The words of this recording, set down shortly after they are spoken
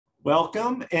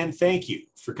Welcome and thank you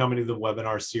for coming to the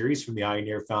webinar series from the Eye and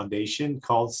Ear Foundation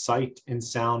called Sight and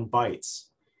Sound Bites.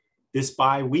 This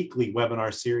bi-weekly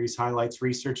webinar series highlights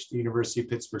research at the University of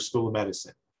Pittsburgh School of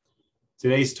Medicine.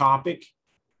 Today's topic,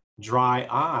 dry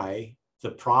eye,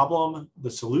 the problem, the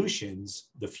solutions,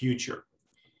 the future.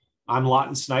 I'm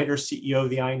Lawton Snyder, CEO of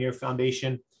the Eye and Ear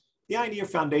Foundation. The Eye and Ear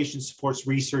Foundation supports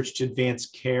research to advance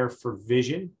care for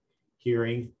vision,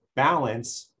 hearing,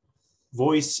 balance,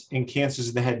 voice, and cancers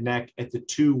of the head and neck at the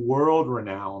two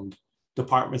world-renowned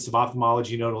departments of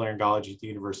ophthalmology and otolaryngology at the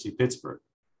University of Pittsburgh.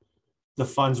 The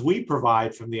funds we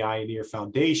provide from the Eye and Ear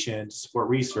Foundation to support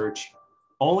research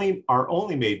are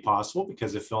only made possible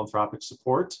because of philanthropic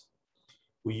support.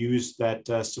 We use that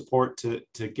support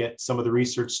to get some of the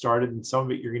research started, and some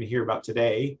of it you're going to hear about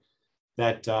today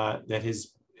that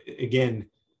is, again,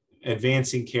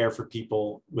 advancing care for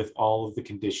people with all of the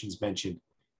conditions mentioned.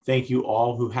 Thank you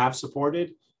all who have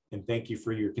supported, and thank you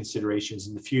for your considerations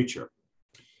in the future.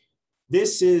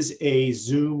 This is a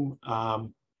Zoom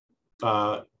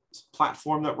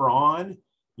platform that we're on.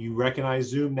 You recognize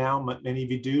Zoom now, many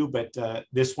of you do, but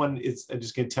this one is, I'm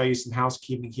just going to tell you some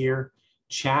housekeeping here.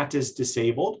 Chat is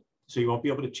disabled, so you won't be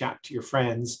able to chat to your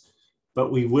friends,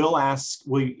 but we will ask,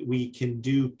 we can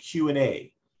do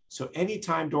Q&A. So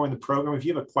anytime during the program, if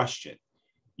you have a question,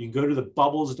 you can go to the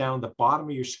bubbles down at the bottom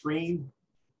of your screen,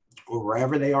 or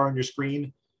wherever they are on your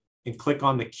screen, and click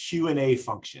on the Q&A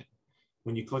function.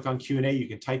 When you click on Q&A, you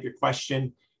can type your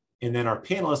question, and then our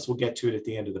panelists will get to it at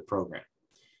the end of the program.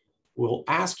 We'll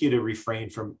ask you to refrain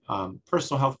from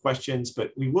personal health questions,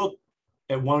 but we will,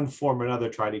 at one form or another,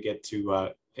 try to get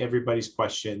to everybody's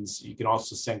questions. You can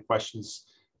also send questions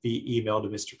via email to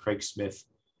Mr. Craig Smith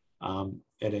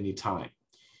at any time.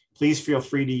 Please feel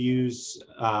free to use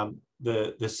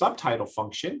the subtitle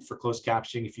function for closed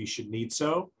captioning if you should need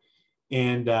so.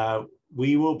 And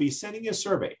we will be sending you a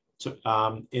survey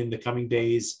in the coming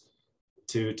days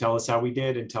to tell us how we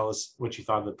did and tell us what you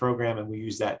thought of the program. And we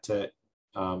use that to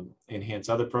enhance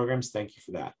other programs. Thank you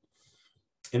for that.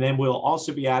 And then we'll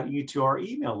also be adding you to our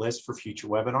email list for future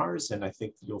webinars. And I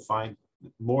think you'll find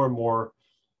more and more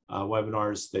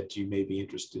webinars that you may be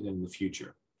interested in the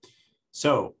future.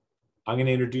 So I'm going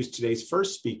to introduce today's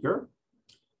first speaker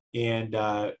and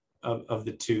of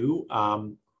the two.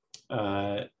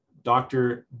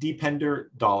 Dr. Deepinder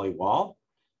Dhaliwal,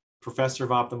 Professor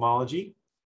of Ophthalmology,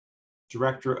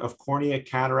 Director of Cornea,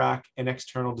 Cataract, and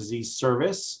External Disease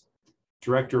Service,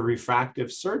 Director of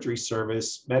Refractive Surgery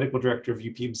Service, Medical Director of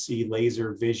UPMC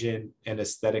Laser Vision and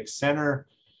Aesthetics Center,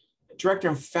 Director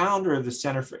and Founder of the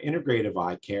Center for Integrative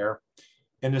Eye Care,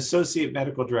 and Associate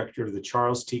Medical Director of the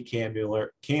Charles T. Campbell,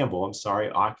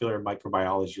 Ocular and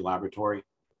Microbiology Laboratory.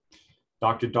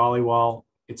 Dr. Dhaliwal,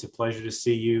 it's a pleasure to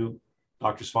see you.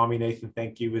 Dr. Swamynathan,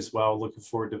 thank you as well. Looking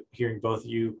forward to hearing both of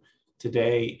you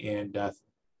today, and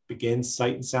begin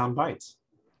Sight and Sound Bites.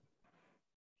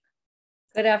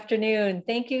 Good afternoon.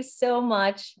 Thank you so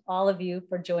much, all of you,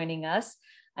 for joining us.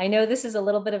 I know this is a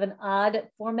little bit of an odd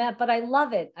format, but I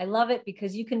love it. I love it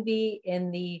because you can be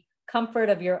in the comfort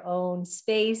of your own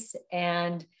space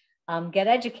and get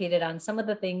educated on some of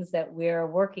the things that we're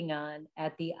working on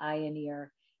at the Eye and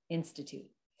Ear Institute.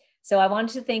 So I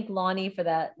wanted to thank Lonnie for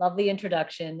that lovely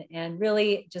introduction, and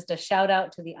really just a shout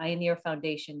out to the Eye and Ear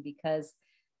Foundation because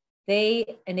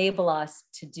they enable us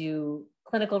to do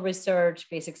clinical research,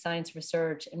 basic science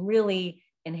research, and really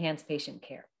enhance patient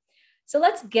care. So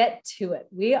let's get to it.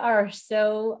 We are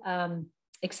so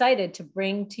excited to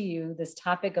bring to you this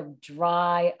topic of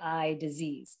dry eye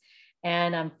disease.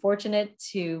 And I'm fortunate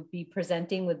to be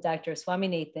presenting with Dr.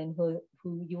 Swamynathan,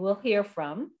 who you will hear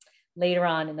from later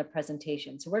on in the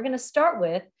presentation. So we're going to start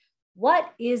with,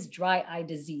 what is dry eye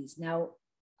disease? Now,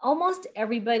 almost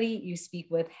everybody you speak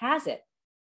with has it.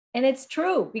 And it's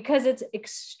true because it's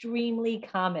extremely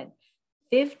common.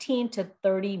 15 to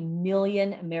 30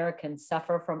 million Americans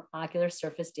suffer from ocular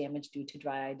surface damage due to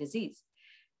dry eye disease.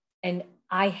 And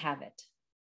I have it.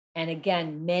 And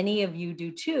again, many of you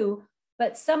do too,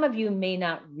 but some of you may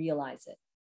not realize it.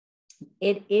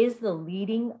 It is the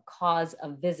leading cause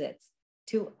of visits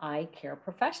to eye care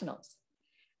professionals.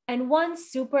 And one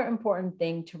super important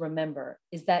thing to remember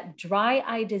is that dry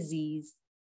eye disease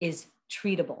is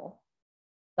treatable,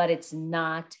 but it's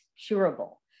not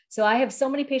curable. So I have so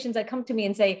many patients that come to me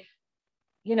and say,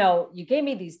 you know, you gave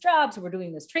me these drops, we're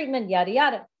doing this treatment, yada,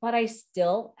 yada, but I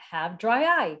still have dry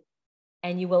eye.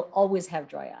 And you will always have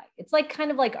dry eye. It's like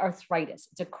kind of like arthritis.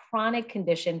 It's a chronic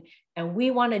condition, and we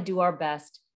want to do our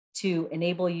best to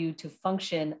enable you to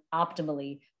function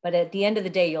optimally. But at the end of the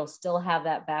day, you'll still have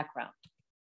that background.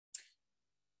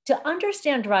 To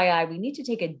understand dry eye, we need to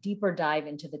take a deeper dive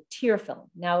into the tear film.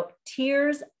 Now,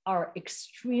 tears are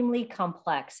extremely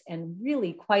complex and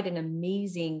really quite an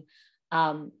amazing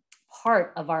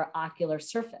part of our ocular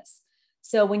surface.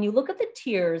 So when you look at the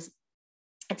tears,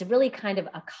 it's really kind of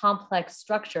a complex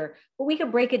structure, but we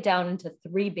could break it down into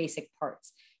three basic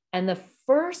parts. And the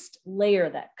first layer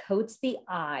that coats the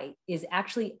eye is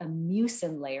actually a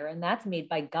mucin layer, and that's made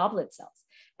by goblet cells.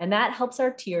 And that helps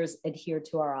our tears adhere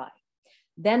to our eye.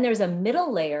 Then there's a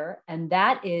middle layer, and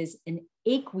that is an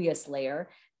aqueous layer.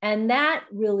 And that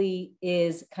really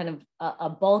is kind of a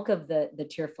bulk of the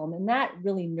tear film, and that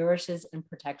really nourishes and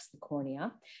protects the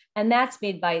cornea. And that's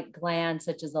made by glands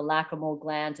such as the lacrimal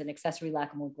glands and accessory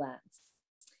lacrimal glands.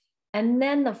 And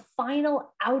then the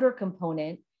final outer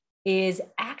component is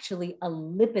actually a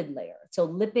lipid layer. So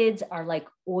lipids are like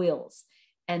oils,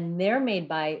 and they're made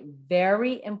by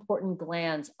very important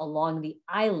glands along the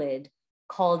eyelid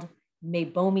called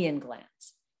meibomian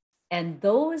glands. And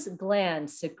those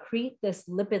glands secrete this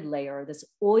lipid layer, this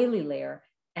oily layer,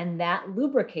 and that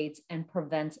lubricates and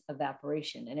prevents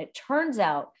evaporation. And it turns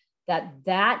out that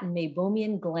that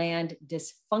meibomian gland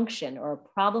dysfunction, or a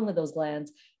problem with those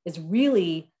glands, is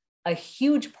really a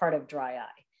huge part of dry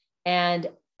eye. And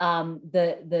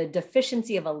the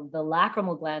deficiency of the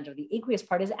lacrimal gland, or the aqueous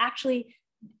part, is actually,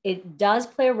 it does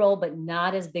play a role, but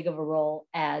not as big of a role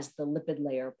as the lipid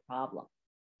layer problem.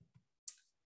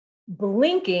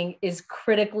 Blinking is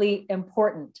critically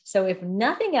important. So if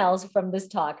nothing else from this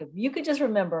talk, if you could just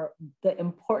remember the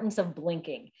importance of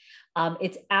blinking,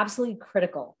 it's absolutely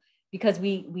critical, because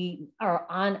we are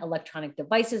on electronic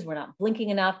devices, we're not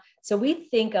blinking enough. So we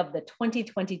think of the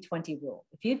 20-20-20 rule.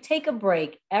 If you take a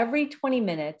break every 20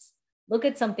 minutes, look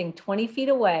at something 20 feet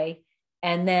away,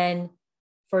 and then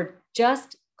for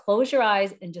just close your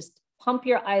eyes and just pump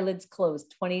your eyelids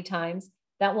closed 20 times,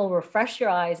 that will refresh your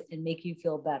eyes and make you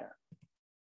feel better.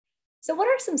 So what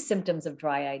are some symptoms of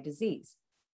dry eye disease?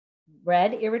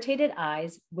 Red, irritated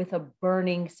eyes with a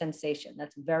burning sensation.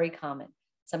 That's very common.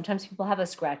 Sometimes people have a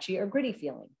scratchy or gritty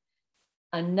feeling.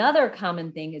 Another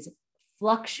common thing is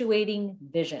fluctuating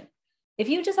vision. If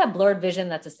you just have blurred vision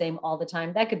that's the same all the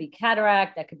time, that could be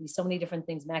cataract, that could be so many different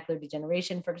things, macular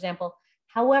degeneration, for example.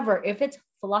 However, if it's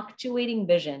fluctuating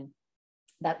vision,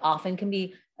 that often can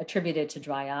be attributed to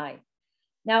dry eye.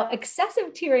 Now,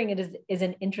 excessive tearing is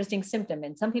an interesting symptom.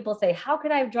 And some people say, how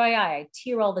could I have dry eye? I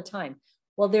tear all the time.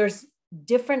 Well, there's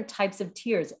different types of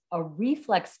tears. A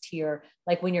reflex tear,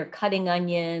 like when you're cutting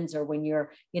onions, or when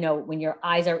when your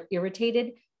eyes are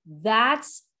irritated,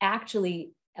 that's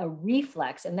actually a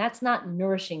reflex, and that's not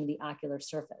nourishing the ocular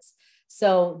surface.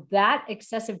 So that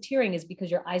excessive tearing is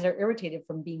because your eyes are irritated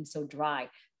from being so dry.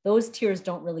 Those tears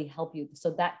don't really help you.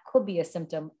 So that could be a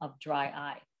symptom of dry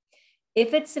eye.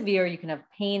 If it's severe, you can have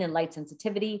pain and light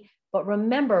sensitivity. But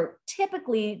remember,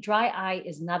 typically dry eye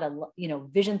is not a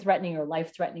vision threatening or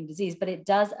life threatening disease, but it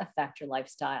does affect your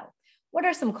lifestyle. What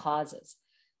are some causes?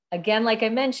 Again, like I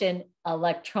mentioned,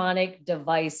 electronic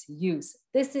device use.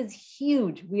 This is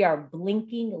huge. We are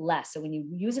blinking less. So when you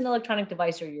use an electronic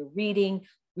device, or you're reading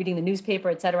the newspaper,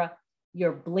 etc.,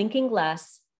 you're blinking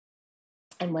less.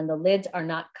 And when the lids are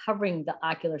not covering the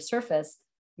ocular surface,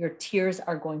 your tears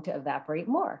are going to evaporate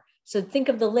more. So think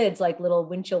of the lids like little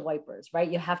windshield wipers, right?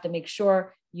 You have to make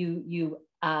sure you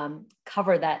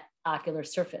cover that ocular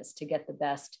surface to get the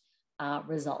best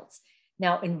results.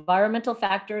 Now, environmental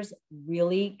factors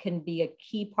really can be a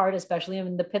key part, especially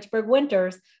in the Pittsburgh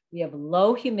winters. We have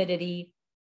low humidity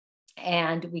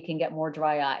and we can get more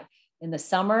dry eye. In the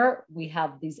summer, we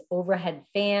have these overhead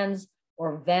fans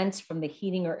or vents from the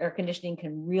heating or air conditioning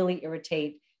can really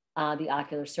irritate the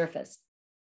ocular surface.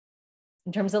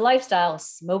 In terms of lifestyle,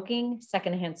 smoking,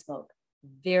 secondhand smoke,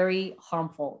 very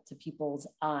harmful to people's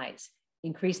eyes.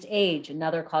 Increased age,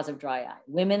 another cause of dry eye.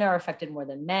 Women are affected more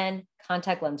than men.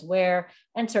 Contact lens wear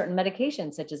and certain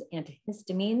medications such as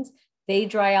antihistamines, they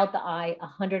dry out the eye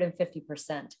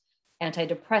 150%.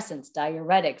 Antidepressants,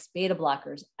 diuretics, beta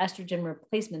blockers, estrogen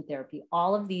replacement therapy,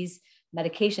 all of these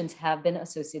medications have been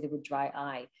associated with dry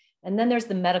eye. And then there's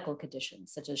the medical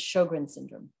conditions such as Sjogren's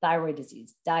syndrome, thyroid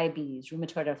disease, diabetes,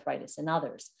 rheumatoid arthritis, and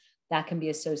others that can be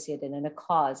associated in a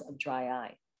cause of dry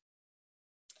eye.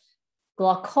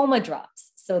 Glaucoma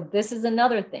drops. So this is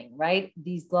another thing, right?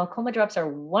 These glaucoma drops are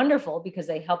wonderful because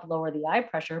they help lower the eye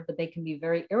pressure, but they can be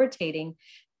very irritating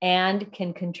and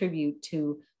can contribute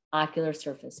to ocular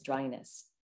surface dryness.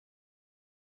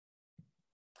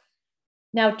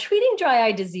 Now, treating dry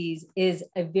eye disease is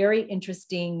a very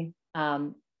interesting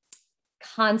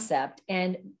concept.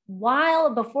 And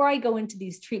before I go into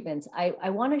these treatments, I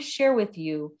want to share with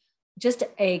you just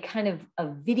a kind of a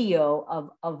video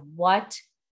of what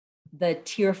the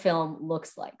tear film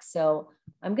looks like. So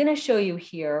I'm going to show you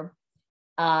here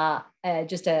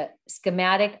just a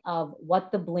schematic of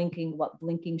what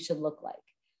blinking should look like.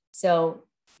 So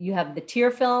you have the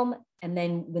tear film, and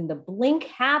then when the blink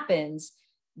happens,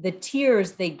 the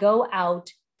tears, they go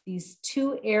out these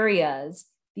two areas.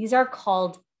 These are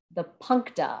called the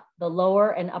puncta, the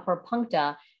lower and upper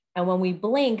puncta. And when we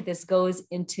blink, this goes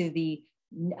into the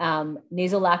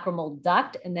nasolacrimal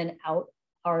duct and then out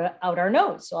our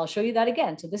nose. So I'll show you that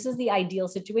again. So this is the ideal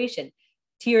situation.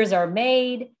 Tears are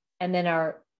made, and then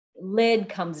our lid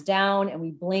comes down and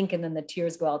we blink, and then the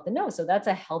tears go out the nose. So that's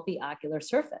a healthy ocular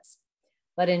surface.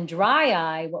 But in dry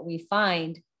eye, what we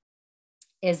find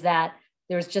is that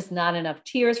there's just not enough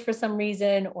tears for some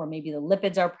reason, or maybe the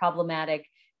lipids are problematic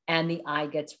and the eye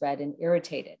gets red and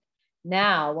irritated.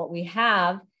 Now, what we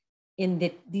have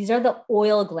these are the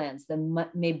oil glands, the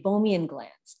meibomian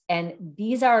glands, and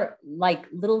these are like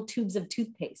little tubes of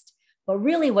toothpaste. But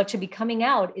really what should be coming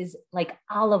out is like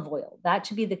olive oil. That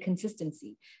should be the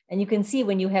consistency. And you can see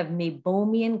when you have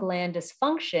meibomian gland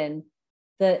dysfunction,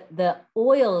 the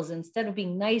oils, instead of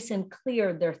being nice and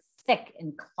clear, they're thick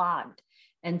and clogged.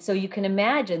 And so you can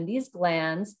imagine these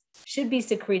glands should be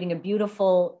secreting a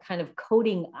beautiful kind of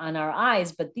coating on our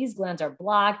eyes, but these glands are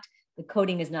blocked. The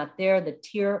coating is not there. The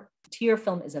tear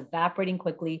film is evaporating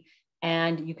quickly,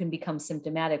 and you can become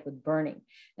symptomatic with burning.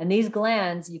 And these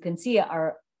glands, you can see,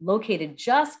 are located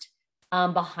just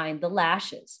behind the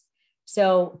lashes.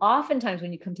 So oftentimes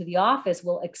when you come to the office,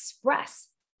 we'll express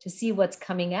to see what's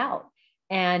coming out,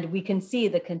 and we can see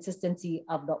the consistency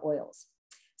of the oils.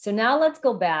 So now let's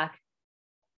go back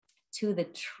to the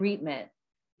treatment,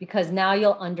 because now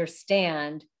you'll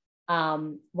understand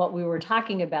what we were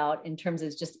talking about in terms of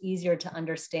it's just easier to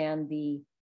understand the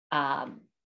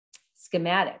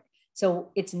schematic.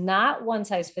 So it's not one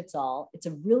size fits all. It's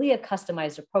really a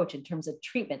customized approach in terms of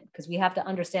treatment, because we have to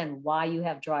understand why you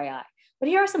have dry eye. But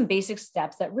here are some basic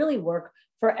steps that really work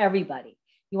for everybody.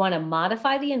 You want to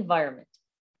modify the environment,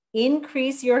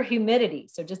 increase your humidity.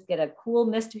 So just get a cool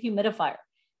mist humidifier,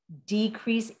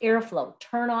 decrease airflow,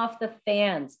 turn off the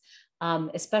fans,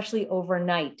 especially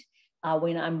overnight.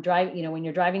 When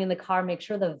you're driving in the car, make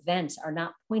sure the vents are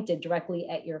not pointed directly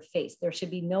at your face. There should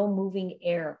be no moving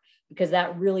air, because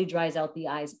that really dries out the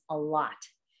eyes a lot.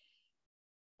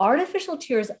 Artificial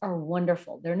tears are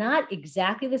wonderful. They're not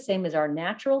exactly the same as our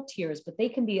natural tears, but they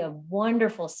can be a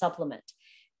wonderful supplement.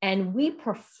 And we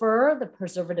prefer the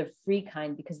preservative-free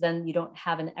kind, because then you don't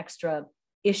have an extra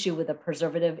issue with a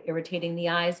preservative irritating the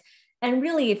eyes. And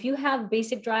really, if you have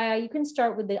basic dry eye, you can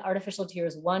start with the artificial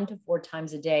tears 1 to 4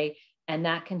 times a day, and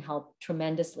that can help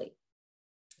tremendously.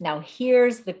 Now,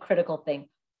 here's the critical thing: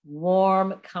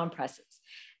 warm compresses.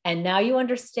 And now you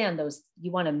understand those. You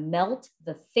want to melt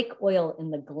the thick oil in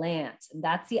the glands, and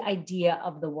that's the idea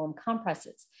of the warm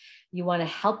compresses. You want to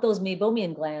help those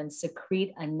meibomian glands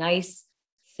secrete a nice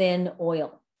thin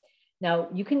oil. Now,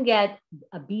 you can get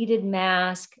a beaded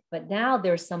mask, but now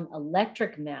there's some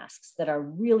electric masks that are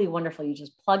really wonderful. You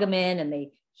just plug them in and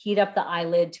they heat up the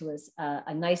eyelid to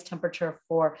a nice temperature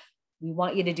we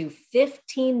want you to do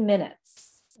 15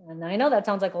 minutes. And I know that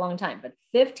sounds like a long time, but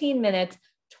 15 minutes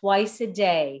twice a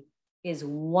day is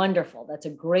wonderful. That's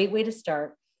a great way to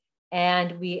start.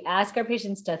 And we ask our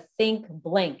patients to think,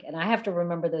 blink. And I have to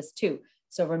remember this too.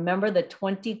 So remember the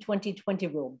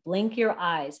 20-20-20 rule, blink your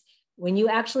eyes. When you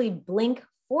actually blink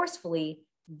forcefully,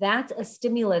 that's a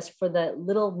stimulus for the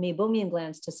little meibomian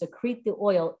glands to secrete the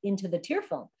oil into the tear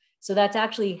film. So that's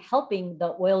actually helping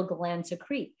the oil gland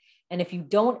secrete. And if you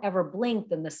don't ever blink,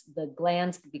 then the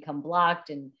glands become blocked,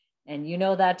 and you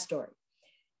know that story.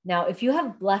 Now, if you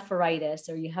have blepharitis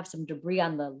or you have some debris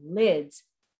on the lids,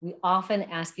 we often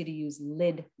ask you to use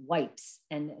lid wipes,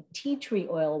 and tea tree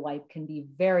oil wipe can be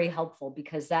very helpful,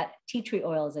 because that tea tree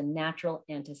oil is a natural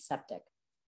antiseptic.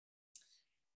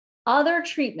 Other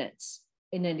treatments,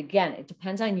 and then again, it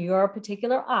depends on your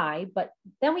particular eye, but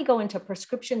then we go into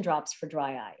prescription drops for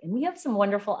dry eye. And we have some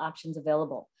wonderful options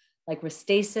available, like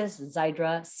Restasis,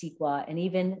 Xiidra, Cequa, and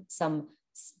even some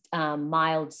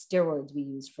mild steroids we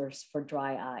use for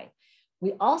dry eye.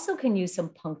 We also can use some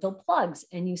punctal plugs.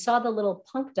 And you saw the little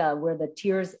puncta where the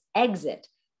tears exit.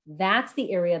 That's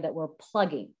the area that we're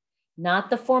plugging, not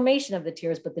the formation of the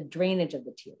tears, but the drainage of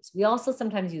the tears. We also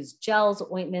sometimes use gels,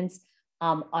 ointments,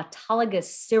 autologous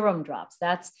serum drops.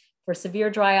 That's for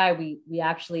severe dry eye. We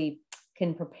actually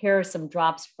can prepare some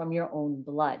drops from your own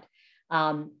blood.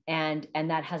 And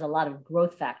that has a lot of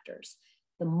growth factors.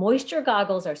 The moisture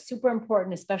goggles are super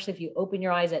important, especially if you open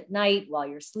your eyes at night while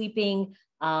you're sleeping,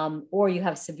 or you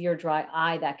have severe dry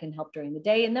eye. That can help during the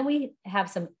day. And then we have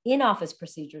some in-office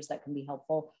procedures that can be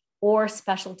helpful, or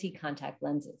specialty contact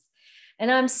lenses.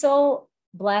 And I'm so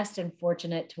blessed and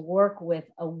fortunate to work with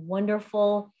a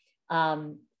wonderful,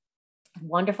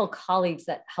 wonderful colleagues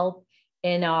that help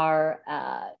in our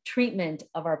treatment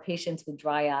of our patients with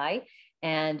dry eye.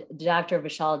 And Dr.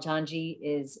 Vishal Janji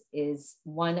is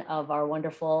one of our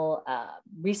wonderful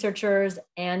researchers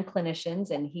and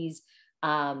clinicians, and he's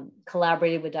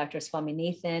collaborated with Dr.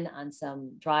 Swamynathan on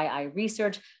some dry eye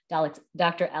research.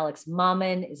 Dr. Alex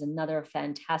Maman is another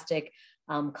fantastic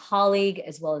colleague,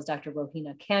 as well as Dr.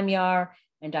 Rohina Kamyar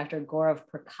and Dr. Gaurav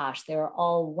Prakash. They're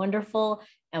all wonderful,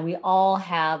 and we all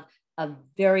have a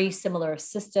very similar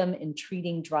system in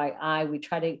treating dry eye. We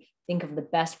try to think of the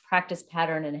best practice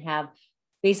pattern and have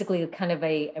basically kind of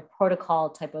a protocol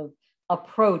type of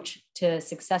approach to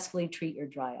successfully treat your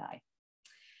dry eye.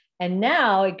 And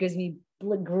now it gives me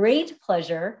great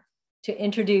pleasure to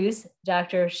introduce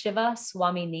Dr. Shiva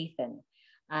Swamynathan,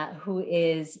 who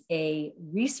is a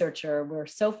researcher. We're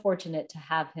so fortunate to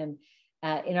have him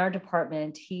in our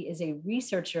department. He is a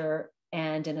researcher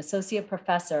and an associate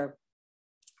professor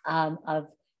in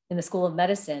the School of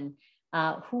Medicine,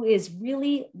 who is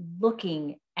really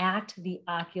looking at the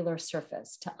ocular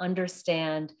surface to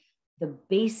understand the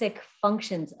basic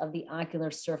functions of the ocular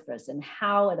surface and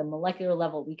how at a molecular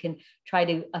level we can try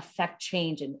to affect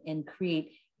change and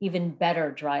create even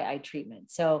better dry eye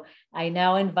treatment. So I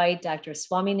now invite Dr.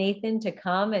 Swamynathan to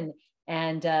come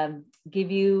and give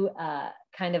you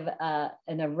kind of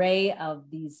an array of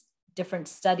these different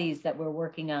studies that we're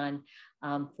working on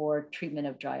for treatment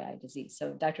of dry eye disease.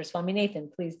 So Dr.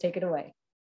 Swamynathan, please take it away.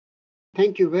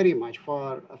 Thank you very much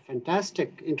for a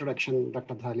fantastic introduction,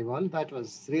 Dr. Dhaliwal. That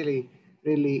was really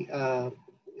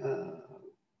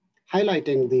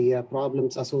highlighting the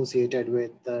problems associated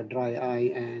with dry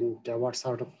eye and what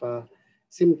sort of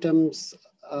symptoms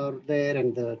are there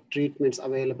and the treatments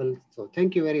available. So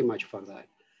thank you very much for that.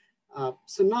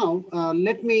 So now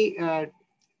let me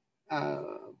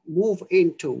move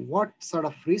into what sort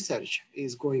of research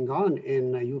is going on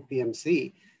in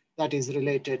UPMC that is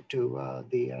related to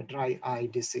the dry eye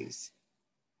disease.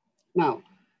 Now,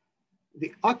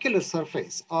 the ocular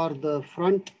surface or the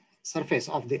front surface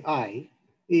of the eye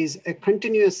is a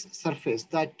continuous surface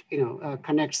that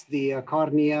connects the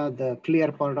cornea, the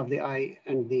clear part of the eye,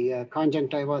 and the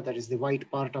conjunctiva, that is the white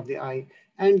part of the eye,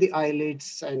 and the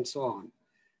eyelids, and so on.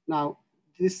 Now,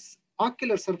 this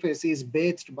ocular surface is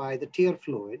bathed by the tear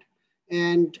fluid,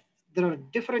 and there are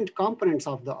different components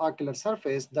of the ocular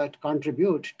surface that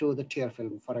contribute to the tear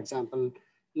film. For example,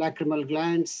 lacrimal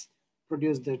glands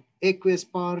produce the aqueous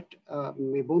part,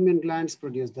 meibomian glands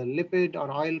produce the lipid or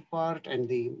oil part, and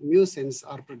the mucins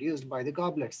are produced by the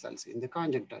goblet cells in the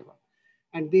conjunctiva.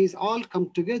 And these all come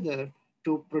together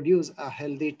to produce a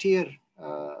healthy tear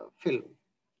film.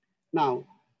 Now,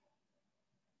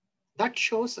 that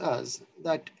shows us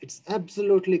that it's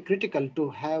absolutely critical to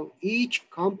have each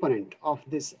component of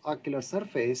this ocular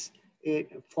surface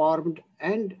formed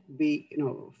and be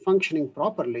functioning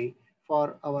properly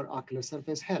for our ocular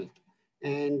surface health.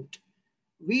 And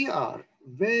we are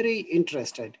very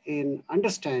interested in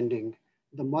understanding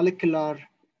the molecular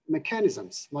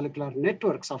mechanisms, molecular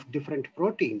networks of different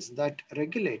proteins that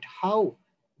regulate how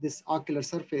this ocular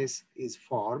surface is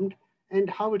formed and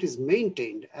how it is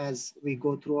maintained as we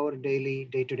go through our daily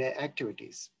day-to-day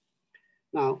activities.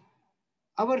 Now,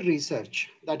 our research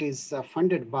that is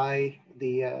funded by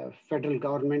the federal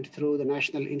government through the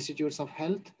National Institutes of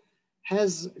Health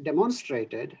has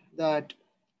demonstrated that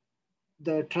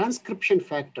the transcription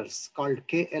factors called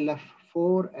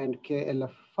KLF4 and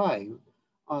KLF5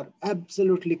 are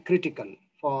absolutely critical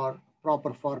for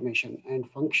proper formation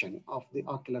and function of the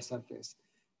ocular surface.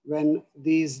 When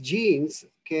these genes,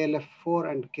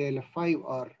 KLF4 and KLF5,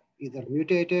 are either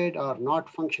mutated or not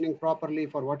functioning properly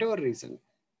for whatever reason,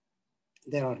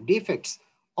 there are defects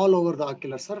all over the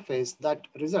ocular surface that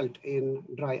result in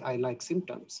dry eye-like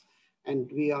symptoms.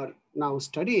 And we are now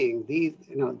studying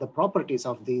the properties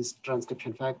of these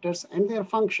transcription factors and their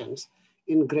functions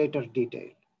in greater detail.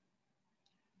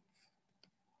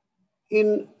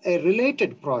 In a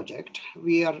related project,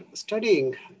 we are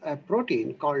studying a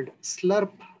protein called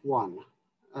SLRP1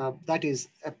 that is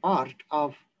a part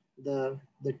of the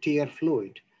tear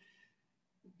fluid.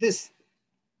 This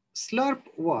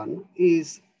SLRP1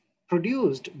 is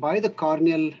produced by the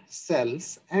corneal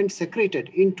cells and secreted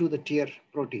into the tear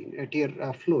protein,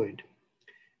 tear fluid.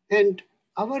 And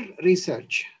our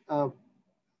research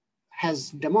has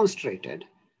demonstrated,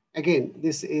 again,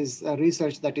 this is a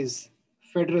research that is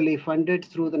federally funded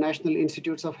through the National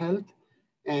Institutes of Health.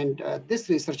 And this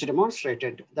research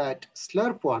demonstrated that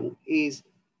SLRP1 is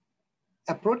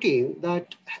a protein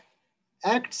that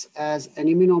acts as an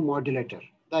immunomodulator.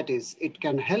 That is, it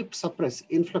can help suppress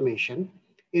inflammation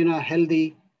in a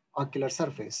healthy ocular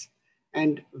surface.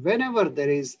 And whenever there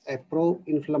is a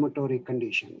pro-inflammatory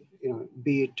condition,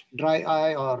 be it dry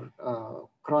eye or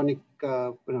chronic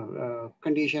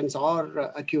conditions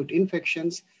or acute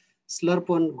infections,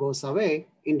 SLURP1 goes away,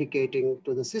 indicating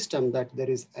to the system that there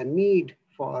is a need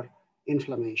for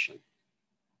inflammation.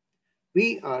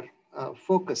 We are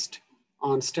focused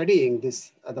on studying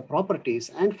this, the properties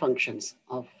and functions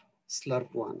of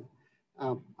SLURP1.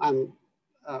 I'm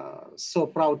so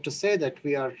proud to say that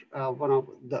we are one of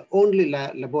the only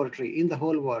laboratory in the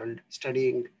whole world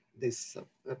studying this,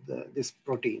 this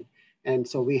protein. And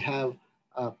so we have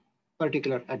a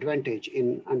particular advantage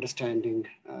in understanding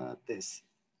this.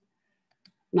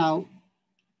 Now,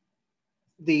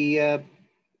 the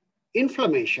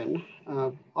inflammation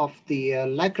of the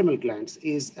lacrimal glands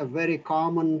is a very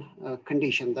common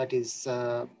condition that is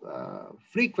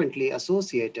frequently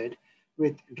associated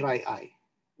with dry eye.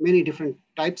 Many different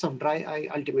types of dry eye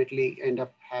ultimately end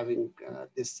up having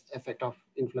this effect of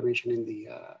inflammation in the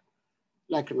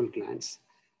lacrimal glands.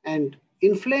 And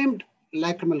inflamed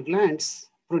lacrimal glands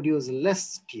produce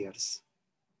less tears.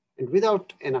 And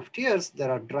without enough tears,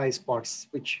 there are dry spots,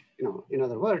 which, in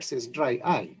other words, is dry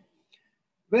eye.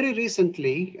 Very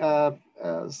recently,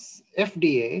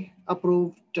 FDA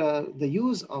approved the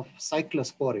use of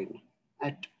cyclosporine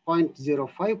at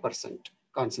 0.05%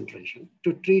 concentration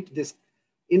to treat this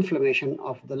inflammation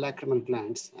of the lacrimal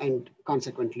glands and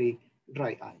consequently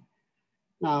dry eye.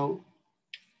 Now,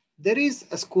 there is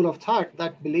a school of thought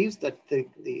that believes that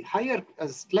a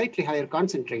slightly higher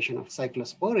concentration of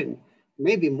cyclosporine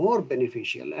may be more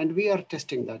beneficial, and we are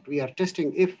testing that. We are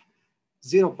testing if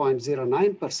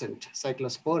 0.09%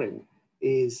 cyclosporine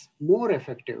is more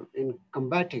effective in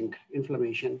combating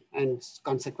inflammation and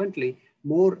consequently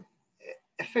more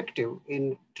effective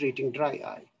in treating dry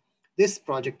eye. This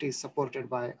project is supported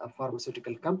by a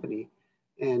pharmaceutical company,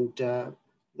 and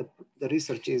the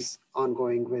research is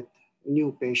ongoing with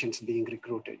new patients being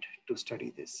recruited to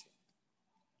study this.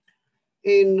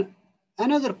 In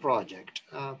another project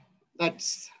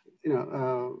that's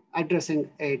addressing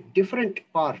a different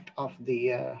part of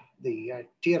the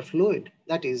tear fluid,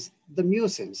 that is the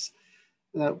mucins.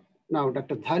 Now,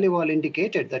 Dr. Dhaliwal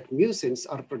indicated that mucins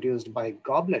are produced by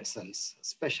goblet cells,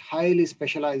 highly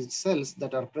specialized cells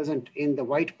that are present in the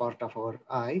white part of our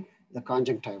eye, the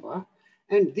conjunctiva.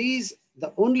 And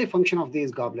the only function of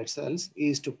these goblet cells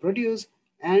is to produce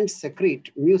and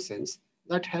secrete mucins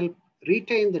that help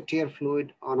retain the tear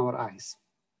fluid on our eyes.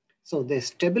 So they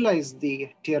stabilize the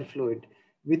tear fluid.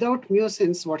 Without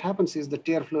mucins, what happens is the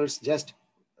tear fluids just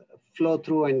flow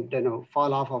through and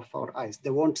fall off of our eyes. They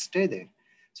won't stay there.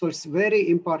 So it's very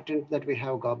important that we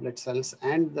have goblet cells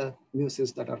and the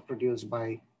mucins that are produced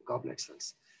by goblet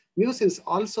cells. Mucins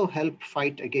also help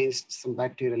fight against some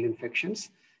bacterial infections.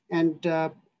 And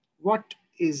what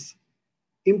is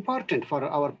important for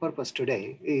our purpose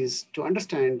today is to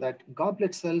understand that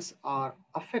goblet cells are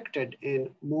affected in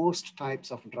most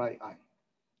types of dry eye.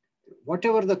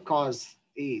 Whatever the cause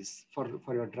is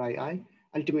for your dry eye,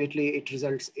 ultimately it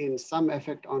results in some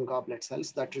effect on goblet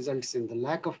cells that results in the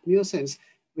lack of mucins,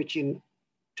 which in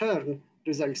turn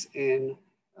results in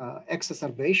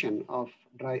exacerbation of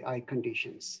dry eye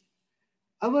conditions.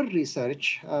 Our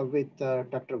research with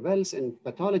Dr. Wells in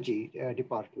pathology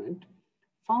department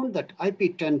found that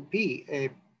IP10P, a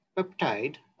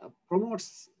peptide,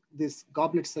 promotes this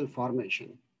goblet cell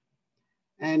formation.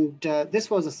 And this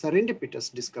was a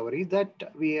serendipitous discovery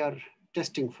that we are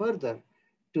testing further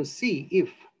to see if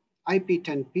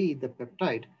IP10P, the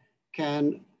peptide,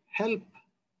 can help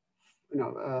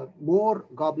more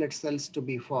goblet cells to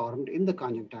be formed in the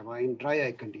conjunctiva in dry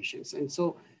eye conditions. And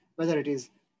so whether it is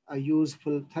a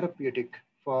useful therapeutic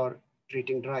for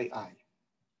treating dry eye.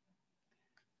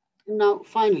 Now,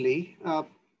 finally,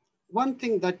 one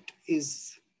thing that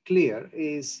is clear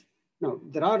is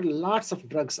there are lots of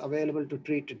drugs available to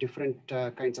treat different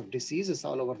kinds of diseases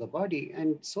all over the body.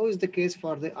 And so is the case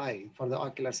for the eye, for the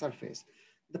ocular surface.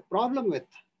 The problem with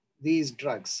these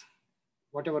drugs,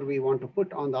 whatever we want to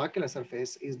put on the ocular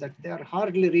surface, is that they are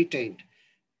hardly retained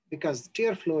because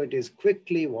tear fluid is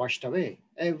quickly washed away.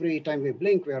 Every time we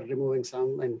blink, we are removing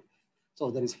some. And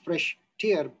so there is fresh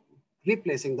tear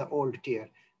replacing the old tear.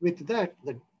 With that,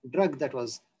 the drug that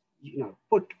was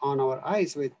put on our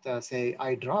eyes with, say,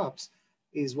 eye drops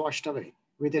is washed away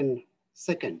within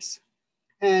seconds.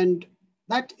 And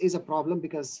that is a problem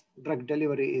because drug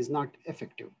delivery is not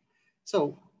effective.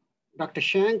 So Dr.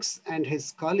 Shanks and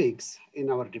his colleagues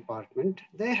in our department,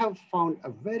 they have found a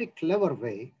very clever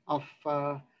way of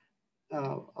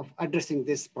addressing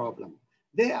this problem.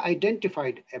 They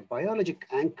identified a biologic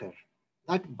anchor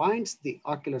that binds the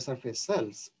ocular surface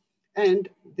cells And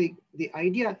the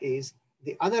idea is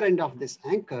the other end of this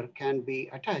anchor can be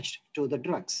attached to the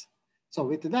drugs. So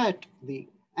with that, the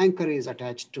anchor is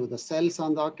attached to the cells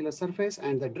on the ocular surface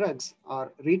and the drugs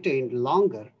are retained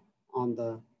longer on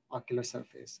the ocular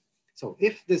surface. So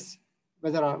if this,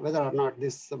 whether or not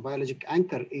this biologic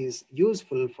anchor is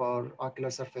useful for ocular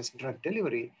surface drug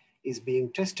delivery is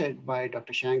being tested by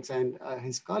Dr. Shanks and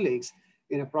his colleagues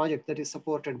in a project that is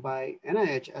supported by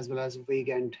NIH as well as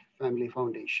Weigand Family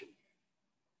Foundation.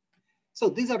 So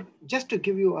these are just to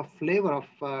give you a flavor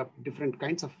of different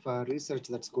kinds of research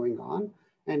that's going on.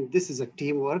 And this is a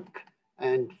teamwork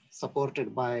and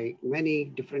supported by many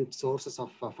different sources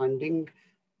of funding,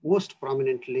 most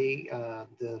prominently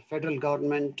the federal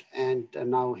government, and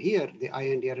now here, the Eye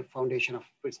and Ear Foundation of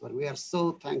Pittsburgh. We are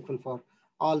so thankful for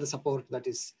all the support that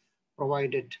is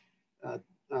provided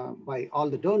by all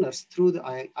the donors through the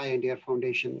Eye and Ear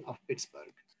Foundation of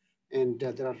Pittsburgh. And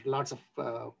there are lots of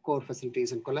core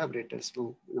facilities and collaborators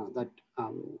who, that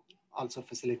also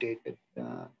facilitated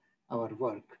our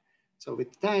work. So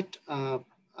with that,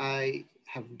 I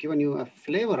have given you a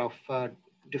flavor of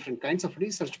different kinds of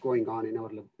research going on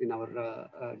in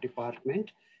our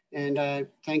department. And I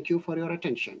thank you for your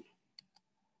attention.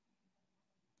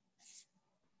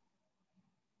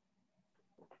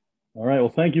 All right, well,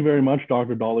 thank you very much,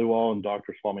 Dr. Dhaliwal and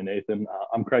Dr. Swamynathan.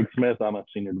 I'm Craig Smith. I'm a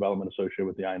Senior Development Associate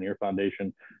with the Eye and Ear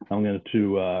Foundation. I'm going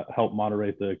to help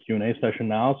moderate the Q&A session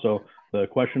now. So the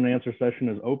question and answer session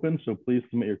is open, so please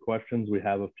submit your questions. We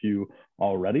have a few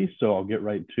already, so I'll get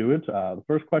right to it. The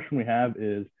first question we have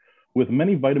is, with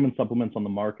many vitamin supplements on the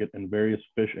market and various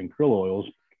fish and krill oils,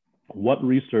 what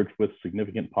research with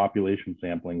significant population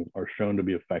sampling are shown to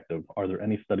be effective? Are there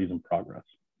any studies in progress?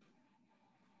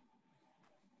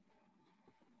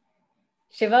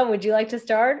 Shiva, would you like to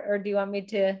start, or do you want me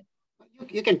to?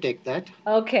 You can take that.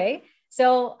 Okay.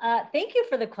 So thank you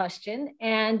for the question.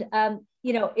 And,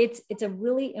 it's a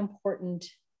really important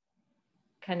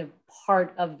kind of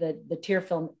part of the tear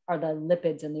film are the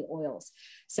lipids and the oils.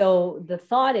 So the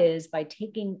thought is by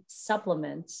taking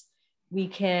supplements, we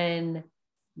can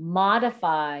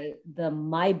modify the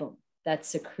meibum that's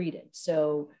secreted.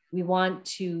 So we want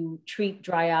to treat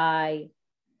dry eye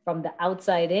from the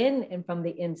outside in and from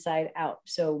the inside out.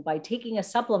 So by taking a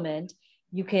supplement,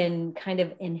 you can kind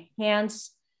of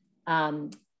enhance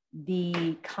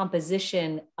the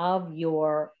composition of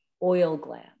your oil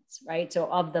glands, right? So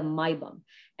of the meibum.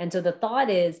 And so the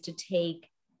thought is to take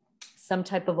some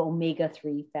type of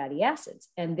omega-3 fatty acids.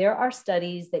 And there are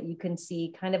studies that you can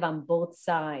see kind of on both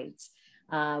sides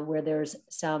where there's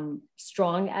some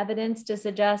strong evidence to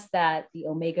suggest that the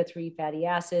omega-3 fatty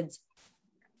acids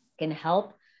can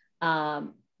help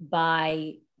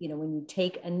by, when you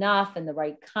take enough and the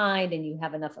right kind and you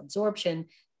have enough absorption,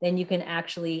 then you can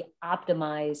actually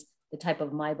optimize the type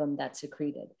of meibum that's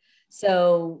secreted.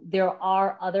 So there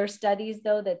are other studies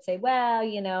though that say,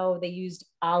 well, they used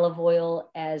olive oil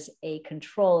as a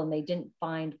control and they didn't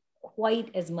find quite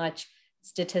as much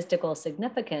statistical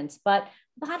significance. But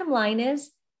bottom line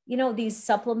is, these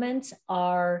supplements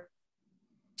are,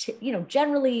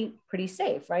 generally pretty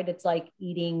safe, right? It's like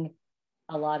eating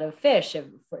a lot of fish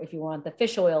if you want the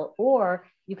fish oil, or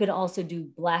you can also do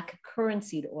black currant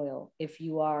seed oil if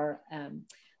you are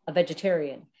a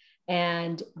vegetarian.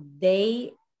 And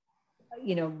they,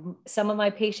 some of my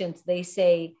patients, they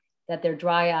say that their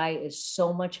dry eye is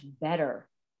so much better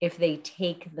if they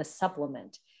take the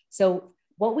supplement. So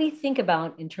what we think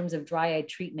about in terms of dry eye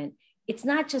treatment, it's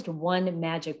not just one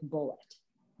magic bullet,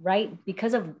 right?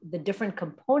 Because of the different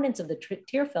components of the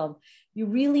tear film, you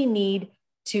really need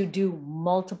to do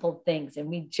multiple things. And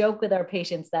we joke with our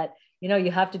patients that,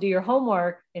 you have to do your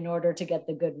homework in order to get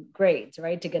the good grades,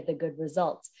 right? To get the good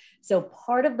results. So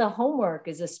part of the homework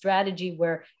is a strategy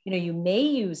where, you may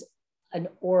use an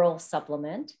oral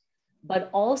supplement, but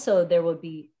also there would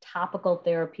be topical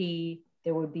therapy,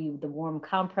 there would be the warm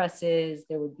compresses,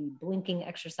 there would be blinking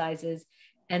exercises,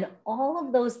 and all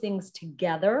of those things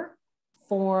together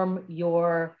form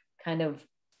your kind of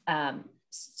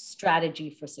strategy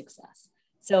for success.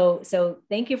 So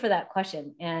thank you for that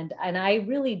question. And I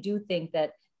really do think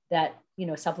that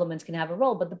supplements can have a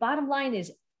role, but the bottom line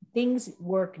is things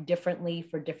work differently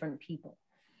for different people.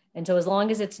 And so as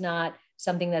long as it's not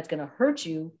something that's going to hurt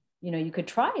you, you could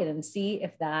try it and see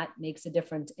if that makes a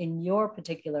difference in your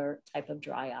particular type of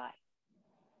dry eye.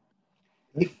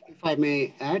 If I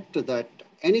may add to that,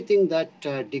 anything that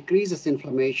decreases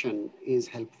inflammation is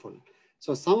helpful.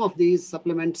 So some of these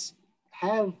supplements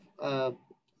have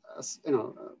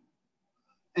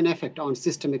an effect on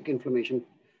systemic inflammation.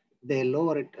 They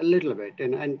lower it a little bit,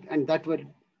 and that would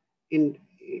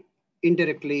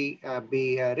indirectly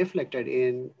be reflected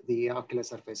in the ocular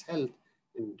surface health,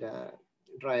 and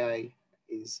dry eye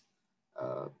is,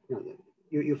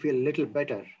 you feel a little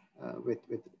better with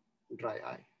dry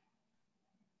eye.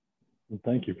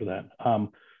 Thank you for that.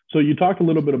 So you talked a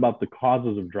little bit about the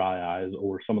causes of dry eyes,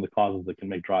 or some of the causes that can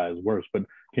make dry eyes worse, but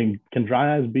can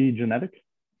dry eyes be genetic?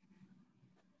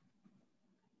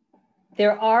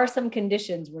 There are some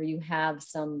conditions where you have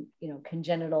some,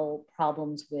 congenital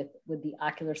problems with the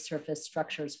ocular surface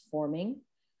structures forming,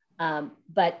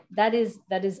 but that is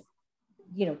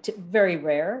very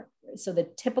rare. So the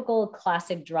typical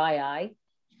classic dry eye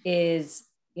is,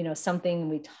 something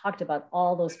we talked about,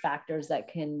 all those factors that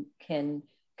can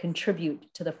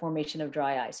contribute to the formation of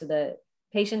dry eye. So the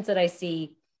patients that I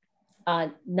see,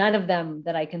 none of them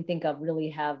that I can think of really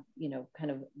have,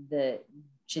 kind of the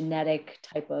genetic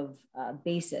type of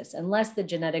basis, unless the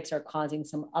genetics are causing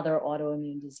some other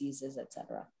autoimmune diseases, et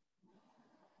cetera.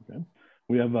 Okay.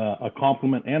 We have a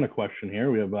compliment and a question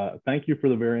here. We have thank you for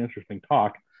the very interesting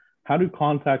talk. How do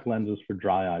contact lenses for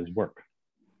dry eyes work?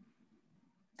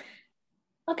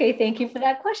 Okay, thank you for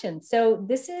that question. So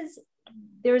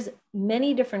there's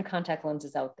many different contact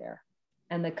lenses out there.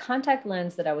 And the contact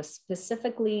lens that I was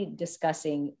specifically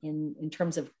discussing in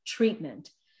terms of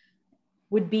treatment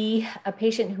would be a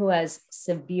patient who has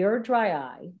severe dry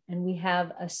eye, and we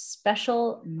have a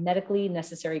special medically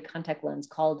necessary contact lens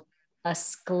called a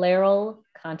scleral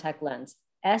contact lens,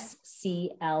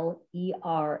 SCLERAL,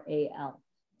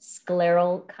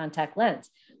 scleral contact lens.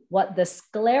 What the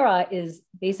sclera is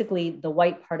basically the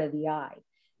white part of the eye,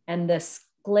 and the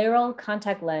scleral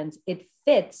contact lens, it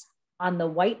fits on the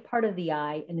white part of the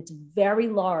eye, and it's very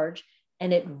large,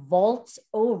 and it vaults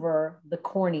over the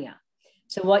cornea.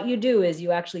 So what you do is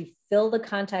you actually fill the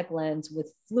contact lens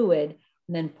with fluid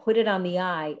and then put it on the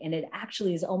eye. And it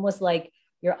actually is almost like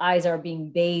your eyes are being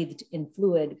bathed in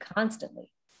fluid constantly.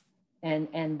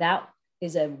 And that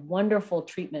is a wonderful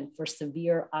treatment for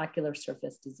severe ocular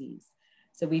surface disease.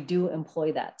 So we do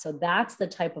employ that. So that's the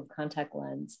type of contact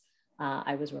lens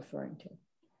I was referring to.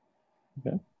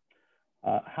 Okay.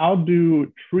 How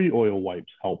do tree oil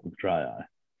wipes help with dry eye?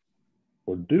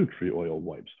 Or do tree oil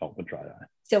wipes help with dry eye?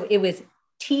 So it was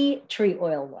tea tree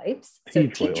oil wipes. So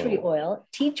tea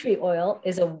tree oil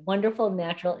is a wonderful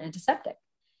natural antiseptic.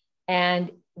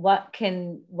 And what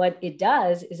it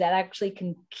does is that actually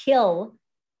can kill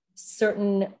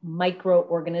certain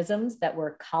microorganisms that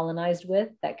we're colonized with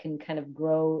that can kind of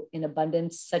grow in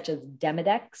abundance, such as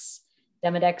Demodex.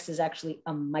 Demodex is actually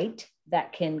a mite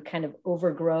that can kind of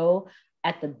overgrow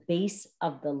at the base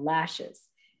of the lashes.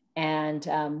 And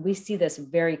we see this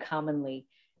very commonly.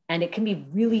 And it can be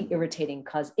really irritating,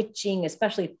 cause itching,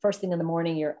 especially first thing in the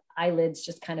morning, your eyelids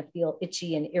just kind of feel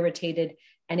itchy and irritated,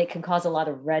 and it can cause a lot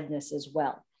of redness as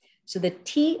well. So the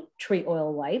tea tree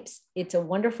oil wipes, it's a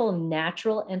wonderful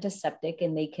natural antiseptic,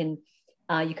 and they can,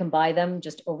 you can buy them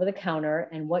just over the counter.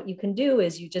 And what you can do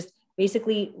is you just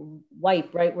basically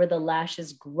wipe right where the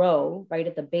lashes grow, right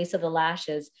at the base of the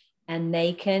lashes, and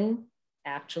they can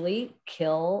actually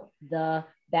kill the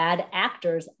bad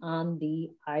actors on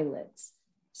the eyelids.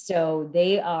 So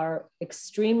they are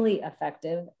extremely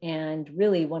effective and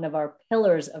really one of our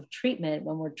pillars of treatment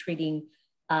when we're treating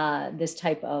this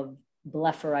type of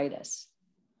blepharitis.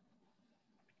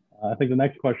 I think the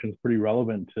next question is pretty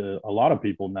relevant to a lot of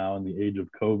people now in the age of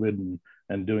COVID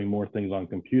and doing more things on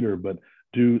computer, but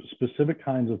do specific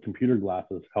kinds of computer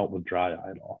glasses help with dry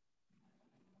eye at all?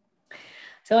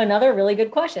 So another really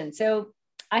good question. So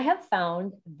I have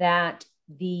found that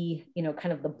the,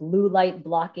 kind of the blue light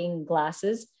blocking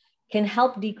glasses can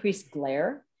help decrease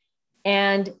glare,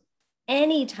 and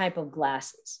any type of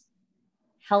glasses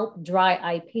help dry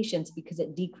eye patients because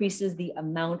it decreases the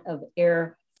amount of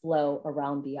airflow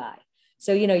around the eye.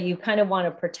 So, you kind of want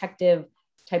a protective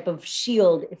type of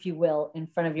shield, if you will, in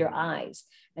front of your eyes.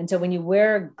 And so when you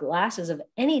wear glasses of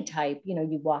any type,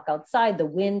 you walk outside, the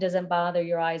wind doesn't bother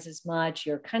your eyes as much.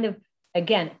 You're kind of,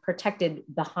 again, protected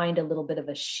behind a little bit of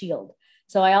a shield.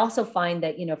 So I also find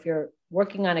that, if you're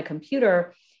working on a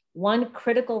computer, one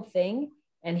critical thing,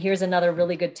 and here's another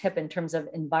really good tip in terms of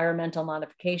environmental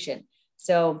modification.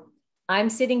 So I'm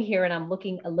sitting here and I'm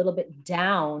looking a little bit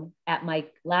down at my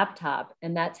laptop,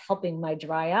 and that's helping my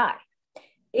dry eye.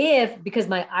 Because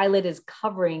my eyelid is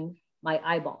covering my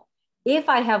eyeball. If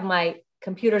I have my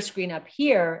computer screen up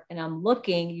here and I'm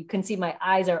looking, you can see my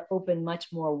eyes are open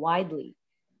much more widely.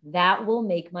 That will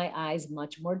make my eyes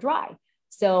much more dry.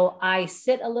 So I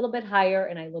sit a little bit higher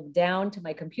and I look down to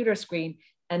my computer screen,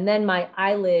 and then my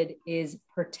eyelid is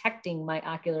protecting my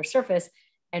ocular surface,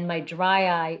 and my dry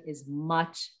eye is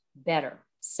much better.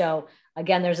 So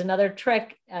again, there's another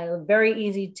trick, a very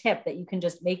easy tip that you can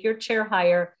just make your chair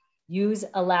higher, use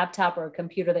a laptop or a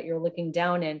computer that you're looking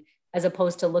down in, as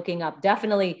opposed to looking up.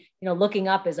 Definitely, looking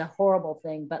up is a horrible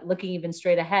thing, but looking even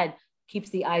straight ahead keeps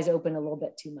the eyes open a little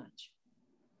bit too much.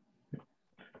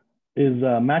 Is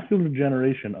macular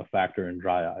degeneration a factor in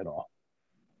dry eye at all?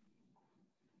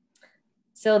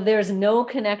 So there's no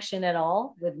connection at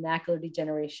all with macular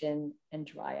degeneration and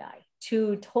dry eye.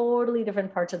 Two totally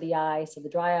different parts of the eye. So the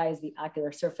dry eye is the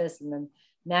ocular surface, and then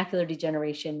macular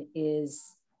degeneration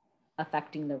is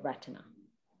affecting the retina.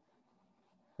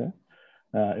 Okay.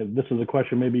 This is a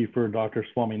question maybe for Dr.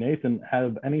 Swamynathan.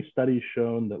 Have any studies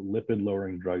shown that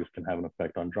lipid-lowering drugs can have an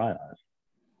effect on dry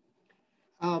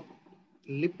eyes?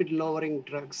 Lipid-lowering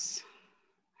drugs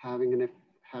having an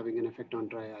effect on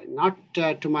dry eye, not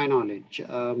to my knowledge,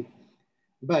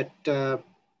 but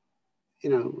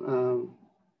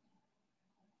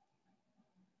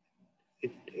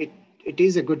it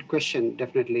is a good question,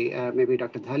 definitely. Maybe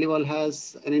Dr. Dhaliwal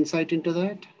has an insight into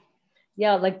that.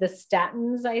 Yeah, like the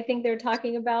statins, I think they're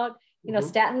talking about.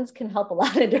 Statins can help a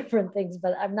lot of different things,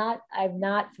 but I'm not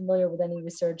familiar with any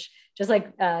research. Just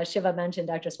like Shiva mentioned,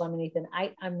 Dr. Swamynathan,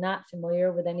 I'm not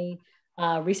familiar with any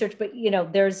research, but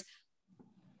there's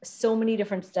so many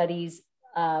different studies.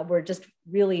 We're just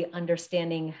really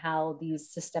understanding how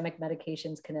these systemic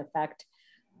medications can affect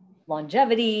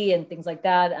longevity and things like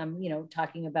that. I'm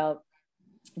talking about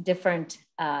different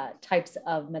types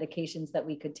of medications that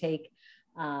we could take.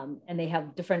 And they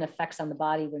have different effects on the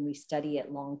body when we study it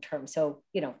long term. So,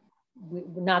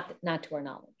 not to our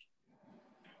knowledge.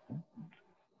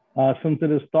 Since it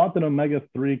is thought that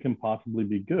omega-3 can possibly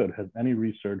be good, has any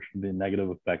research the negative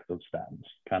effects of statins?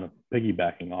 Kind of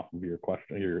piggybacking off of your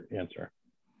question, your answer.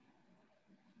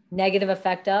 Negative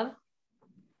effect of?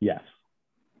 Yes.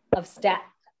 Of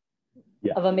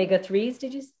yeah. Of omega-3s,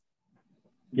 did you?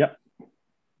 Yep.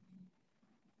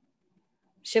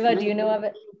 Shiva, do you know of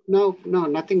it? No,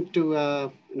 nothing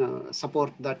to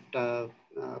support that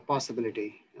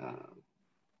possibility.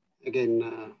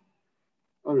 Again,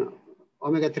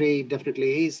 omega-3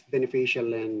 definitely is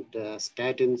beneficial, and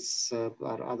statins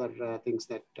are other things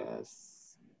that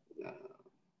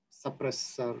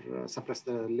suppress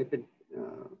the lipid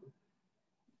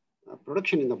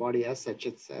production in the body as such.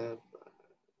 It's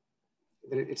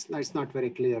not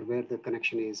very clear where the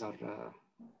connection is, or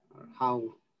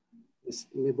how this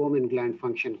meibomian gland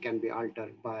function can be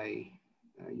altered by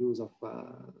use of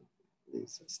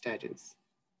these statins.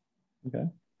 Okay.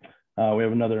 We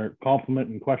have another compliment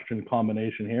and question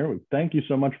combination here. Thank you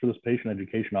so much for this patient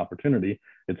education opportunity.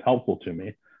 It's helpful to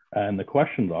me. And the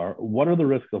questions are, what are the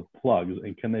risks of plugs,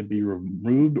 and can they be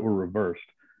removed or reversed?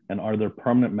 And are there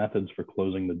permanent methods for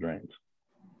closing the drains?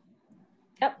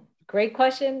 Yep, great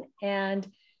question.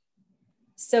 And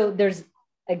so there's,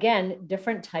 again,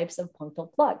 different types of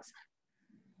punctal plugs.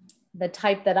 The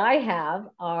type that I have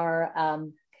are,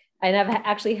 and I've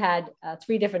actually had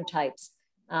 3 different types.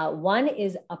 One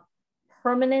is a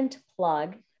permanent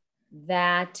plug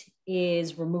that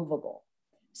is removable.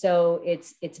 So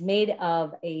it's made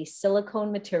of a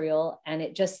silicone material, and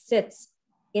it just sits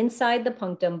inside the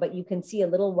punctum, but you can see a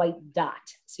little white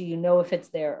dot, so you know if it's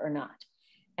there or not.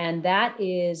 And that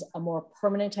is a more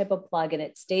permanent type of plug, and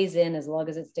it stays in as long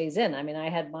as it stays in. I mean, I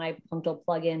had my punctal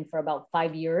plug in for about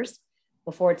 5 years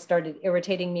before it started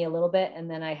irritating me a little bit, and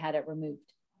then I had it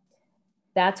removed.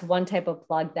 That's one type of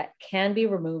plug that can be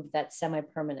removed, that's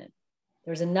semi-permanent.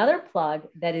 There's another plug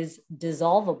that is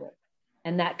dissolvable,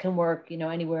 and that can work,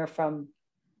 anywhere from,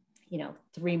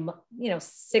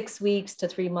 6 weeks to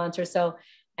 3 months or so.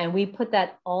 And we put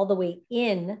that all the way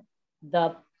in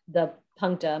the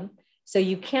punctum. So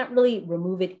you can't really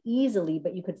remove it easily,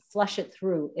 but you could flush it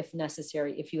through if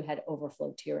necessary, if you had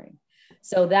overflow tearing.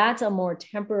 So that's a more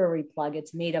temporary plug.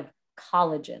 It's made of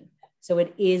collagen, so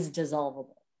it is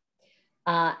dissolvable.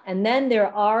 And then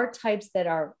there are types that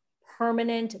are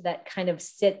permanent, that kind of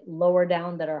sit lower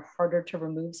down, that are harder to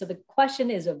remove. So the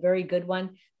question is a very good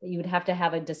one that you would have to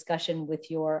have a discussion with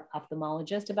your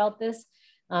ophthalmologist about this.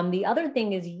 The other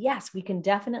thing is, yes, we can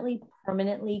definitely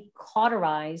permanently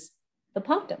cauterize the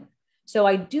punctum. So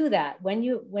I do that when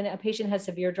a patient has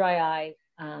severe dry eye.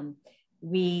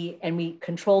 We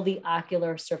control the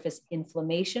ocular surface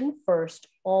inflammation first,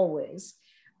 always.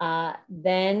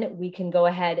 Then we can go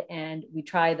ahead and we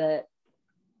try the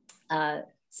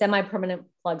semi-permanent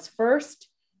plugs first,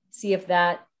 see if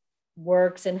that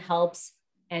works and helps.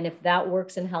 And if that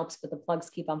works and helps, but the plugs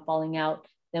keep on falling out,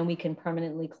 then we can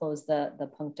permanently close the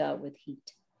puncta with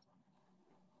heat.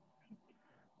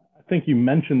 I think you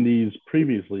mentioned these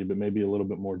previously, but maybe a little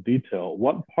bit more detail.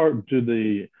 What part do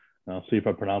the I'll see if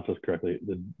I pronounce this correctly,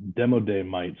 the Demode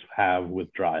mites have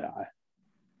with dry eye?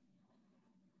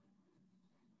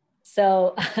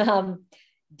 So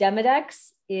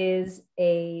Demodex is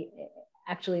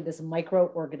actually this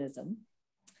microorganism,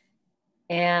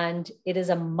 and it is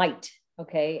a mite.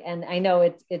 Okay, and I know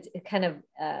it kind of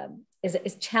is a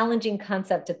challenging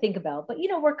concept to think about, but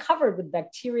we're covered with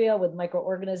bacteria, with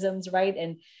microorganisms, right?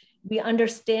 And we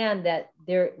understand that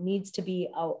there needs to be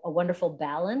a wonderful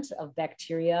balance of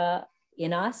bacteria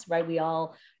in us, right? We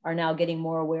all are now getting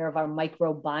more aware of our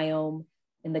microbiome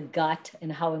in the gut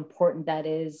and how important that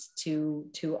is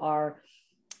to our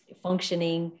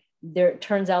functioning. There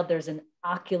turns out there's an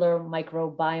ocular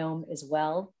microbiome as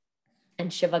well.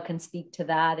 And Shiva can speak to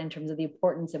that in terms of the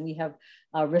importance. And we have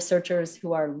researchers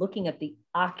who are looking at the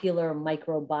ocular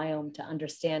microbiome to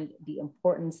understand the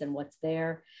importance and what's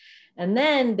there. And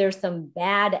then there's some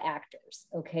bad actors.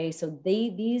 Okay, so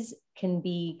these can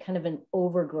be kind of an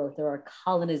overgrowth or a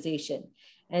colonization.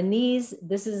 And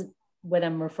this is what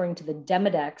I'm referring to, the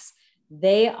Demodex.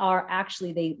 They are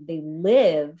actually, they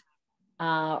live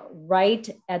right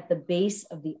at the base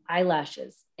of the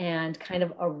eyelashes and kind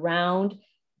of around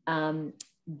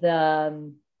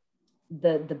the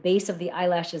base of the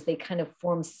eyelashes. They kind of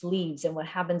form sleeves. And what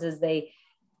happens is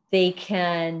they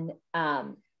can,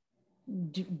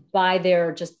 by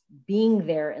their just being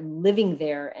there and living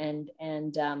there and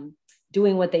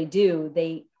doing what they do,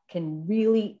 they can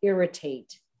really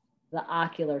irritate the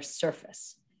ocular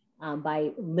surface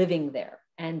by living there.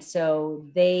 And so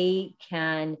they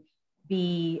can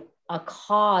be a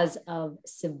cause of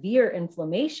severe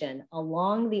inflammation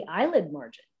along the eyelid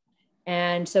margin.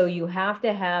 And so you have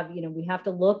to have, we have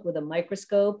to look with a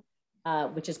microscope,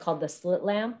 which is called the slit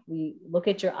lamp. We look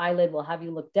at your eyelid, we'll have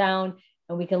you look down,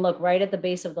 and we can look right at the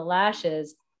base of the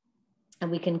lashes, and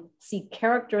we can see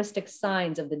characteristic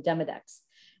signs of the Demodex.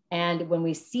 And when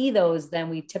we see those, then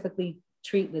we typically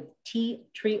treat with tea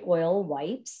tree oil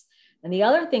wipes. And the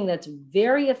other thing that's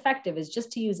very effective is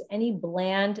just to use any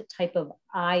bland type of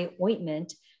eye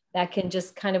ointment that can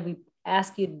just kind of, we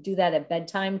ask you to do that at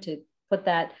bedtime, to put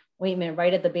that ointment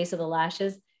right at the base of the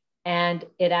lashes, and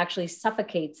it actually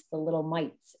suffocates the little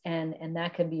mites. And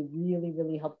that can be really,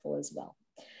 really helpful as well.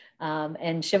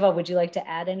 And Shiva, would you like to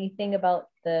add anything about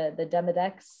the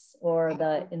Demodex or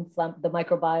the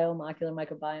microbiome, ocular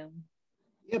microbiome?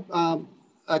 Yep.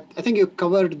 I think you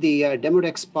covered the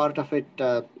Demodex part of it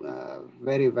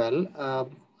very well.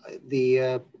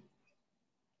 The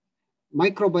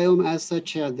microbiome as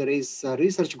such, there is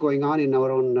research going on in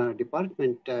our own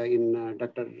department in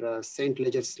Dr. St.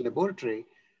 Leger's laboratory,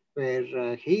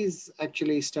 where he's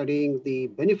actually studying the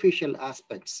beneficial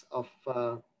aspects of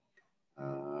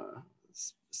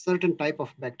certain type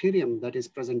of bacterium that is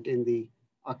present in the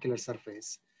ocular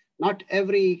surface. Not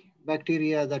every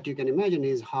bacteria that you can imagine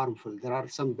is harmful. There are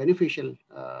some beneficial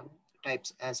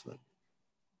types as well.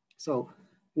 So,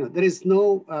 there is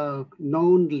no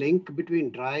known link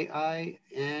between dry eye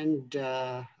and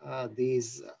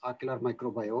these ocular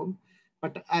microbiome,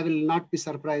 but I will not be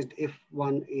surprised if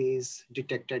one is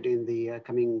detected in the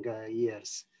coming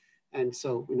years. And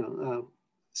so,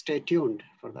 stay tuned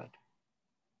for that.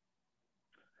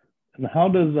 And how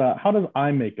does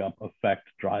eye makeup affect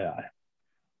dry eye?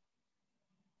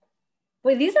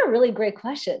 Boy, these are really great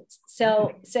questions.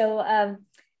 So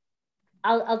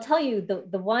I'll tell you,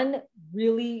 the one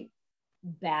really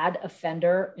bad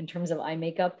offender in terms of eye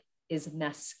makeup is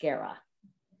mascara.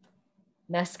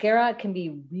 Mascara can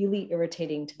be really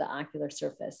irritating to the ocular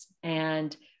surface.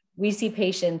 And we see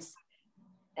patients,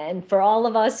 and for all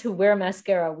of us who wear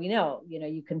mascara, we know,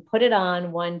 you can put it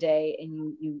on one day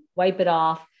and you wipe it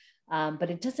off, but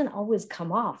it doesn't always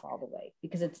come off all the way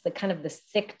because it's the kind of this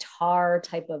thick tar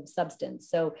type of substance.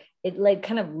 So it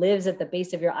kind of lives at the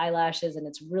base of your eyelashes and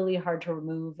it's really hard to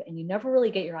remove, and you never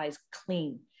really get your eyes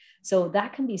clean. So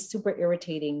that can be super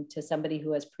irritating to somebody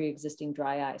who has pre-existing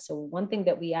dry eye. So one thing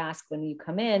that we ask when you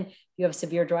come in, if you have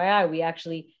severe dry eye, we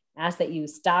actually ask that you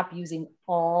stop using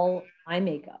all eye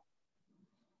makeup,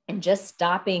 and just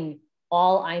stopping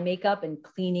all eye makeup and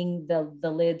cleaning the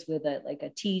lids with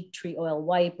a tea tree oil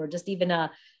wipe, or just even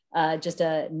just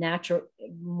a natural,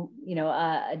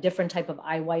 a different type of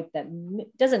eye wipe that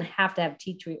doesn't have to have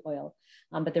tea tree oil,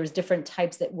 but there's different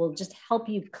types that will just help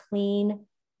you clean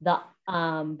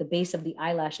the base of the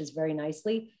eyelashes very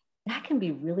nicely. That can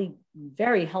be really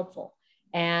very helpful.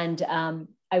 And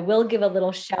I will give a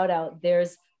little shout out.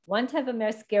 There's one type of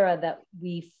mascara that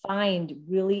we find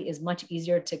really is much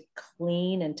easier to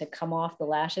clean and to come off the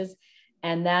lashes,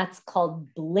 and that's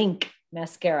called Blink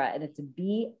mascara, and it's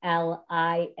BLINC.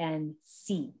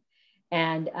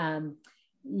 And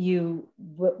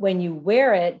when you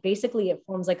wear it, basically it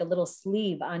forms like a little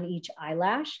sleeve on each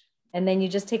eyelash. And then you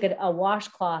just take a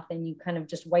washcloth and you kind of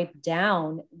just wipe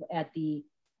down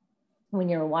when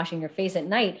you're washing your face at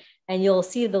night, and you'll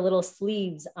see the little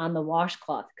sleeves on the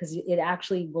washcloth, because it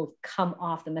actually will come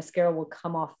off, the mascara will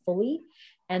come off fully.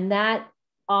 And that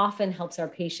often helps our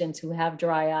patients who have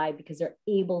dry eye, because they're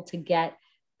able to get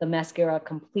the mascara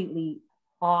completely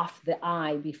off the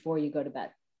eye before you go to bed.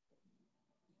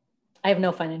 I have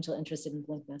no financial interest in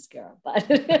Blink mascara, but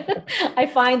I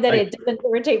find that it doesn't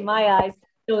irritate my eyes.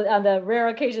 So on the rare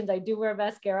occasions I do wear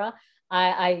mascara,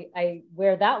 I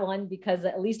wear that one because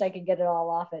at least I can get it all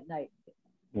off at night.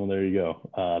 Well, there you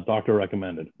go. Doctor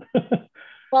recommended.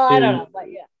 Well, I don't know, but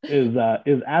yeah.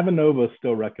 Is Avenova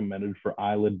still recommended for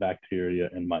eyelid bacteria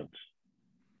and mites?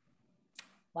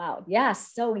 Wow.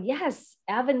 Yes. So yes,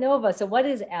 Avenova. So what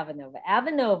is Avenova?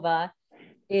 Avenova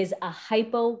is a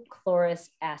hypochlorous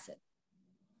acid.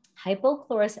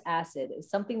 Hypochlorous acid is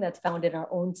something that's found in our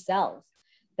own cells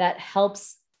that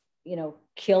helps,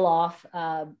 kill off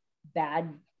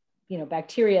bad,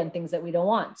 bacteria and things that we don't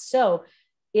want. So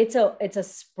it's a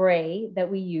spray that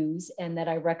we use and that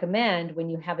I recommend when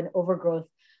you have an overgrowth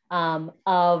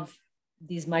of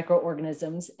these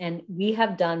microorganisms. And we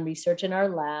have done research in our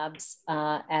labs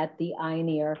at the Eye and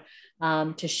Ear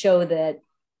to show that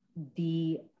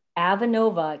the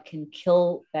Avenova can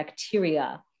kill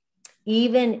bacteria,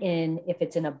 even if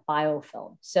it's in a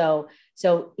biofilm. So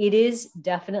it is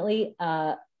definitely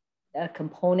a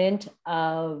component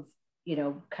of,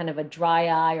 kind of a dry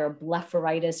eye or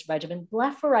blepharitis regimen.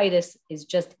 Blepharitis is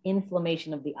just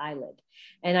inflammation of the eyelid.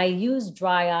 And I use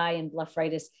dry eye and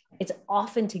blepharitis. It's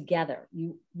often together.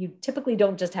 You typically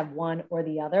don't just have one or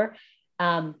the other.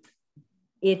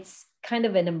 It's kind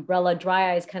of an umbrella.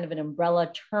 Dry eye is kind of an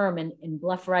umbrella term, and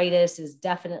blepharitis is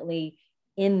definitely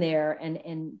in there,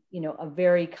 and a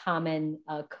very common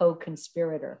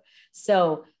co-conspirator.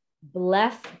 So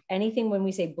anything when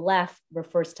we say bleph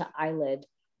refers to eyelid.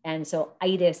 And so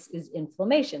itis is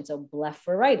inflammation. So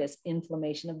blepharitis,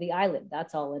 inflammation of the eyelid.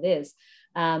 That's all it is.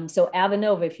 So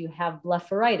Avenova, if you have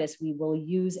blepharitis, we will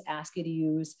ask you to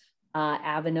use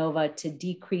Avenova to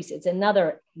decrease. It's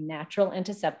another natural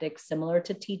antiseptic similar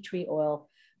to tea tree oil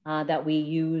that we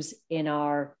use in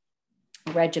our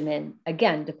regimen,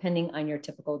 again, depending on your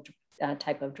typical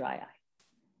type of dry eye.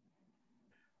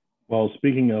 Well,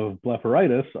 speaking of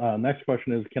blepharitis, next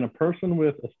question is, can a person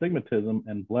with astigmatism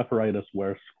and blepharitis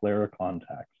wear sclera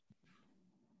contacts?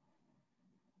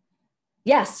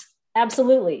 Yes,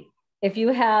 absolutely. If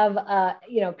you have,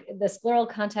 the scleral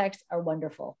contacts are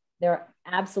wonderful. They're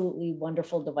absolutely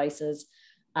wonderful devices.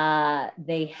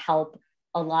 They help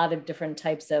a lot of different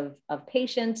types of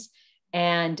patients,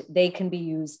 and they can be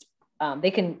used,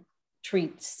 they can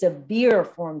treat severe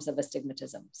forms of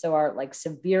astigmatism. So our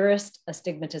severest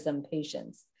astigmatism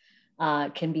patients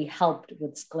can be helped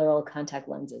with scleral contact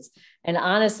lenses. And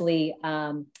honestly,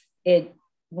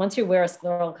 once you wear a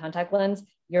scleral contact lens,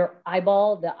 your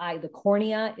eyeball, the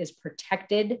cornea is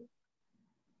protected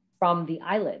from the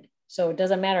eyelid. So it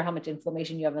doesn't matter how much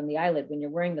inflammation you have on the eyelid. When you're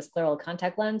wearing the scleral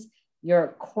contact lens,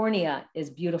 your cornea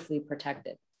is beautifully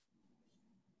protected.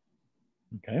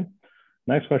 Okay.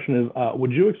 Next question is,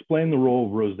 would you explain the role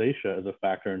of rosacea as a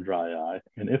factor in dry eye?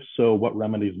 And if so, what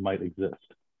remedies might exist?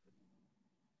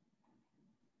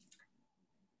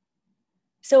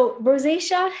 So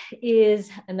rosacea is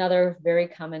another very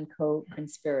common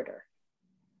co-conspirator.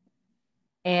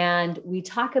 And we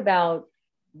talk about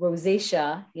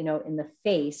rosacea, in the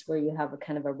face, where you have a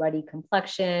kind of a ruddy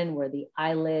complexion, where the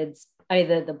eyelids,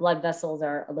 the blood vessels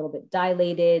are a little bit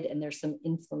dilated and there's some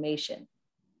inflammation.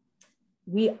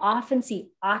 We often see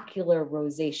ocular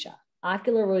rosacea.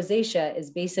 Ocular rosacea is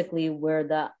basically where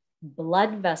the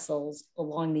blood vessels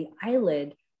along the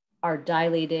eyelid are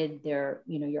dilated. Your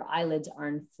eyelids are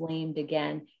inflamed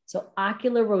again. So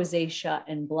ocular rosacea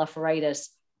and blepharitis,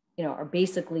 are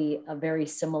basically a very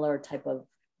similar type of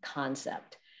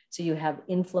concept. So you have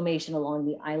inflammation along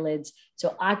the eyelids.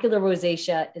 So ocular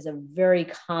rosacea is a very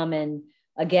common,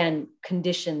 again,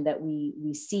 condition that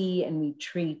we see and we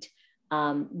treat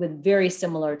with very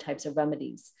similar types of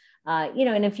remedies.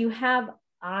 And if you have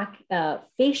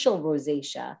facial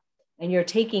rosacea and you're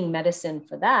taking medicine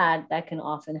for that, that can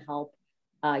often help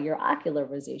your ocular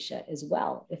rosacea as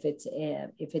well, if it's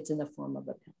in the form of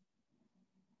a pill.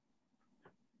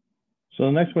 So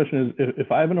the next question is,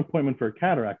 if I have an appointment for a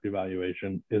cataract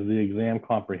evaluation, is the exam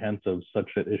comprehensive such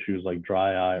that issues like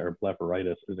dry eye or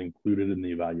blepharitis is included in the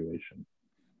evaluation?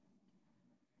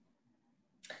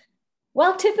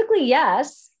 Well, typically,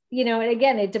 yes. And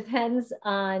again, it depends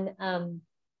on,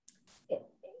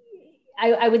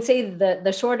 I would say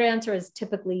the short answer is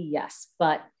typically yes,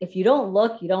 but if you don't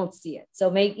look, you don't see it.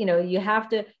 So you have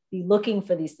to be looking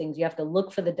for these things. You have to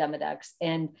look for the Demodex.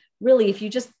 And really, if you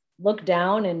just look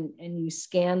down and you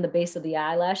scan the base of the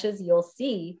eyelashes, you'll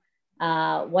see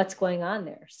what's going on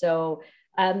there. So,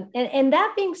 and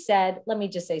that being said, let me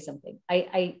just say something.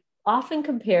 I often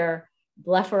compare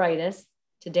blepharitis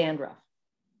to dandruff,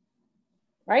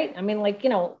 right? I mean,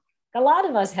 a lot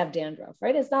of us have dandruff,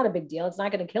 right? It's not a big deal. It's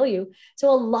not going to kill you. So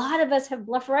a lot of us have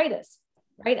blepharitis,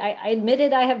 right? I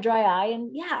admitted I have dry eye,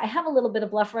 and yeah, I have a little bit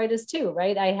of blepharitis too,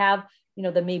 right? I have,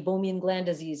 the meibomian gland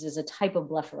disease is a type of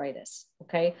blepharitis.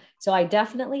 Okay. So I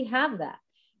definitely have that.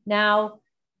 Now,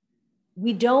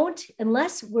 we don't,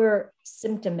 unless we're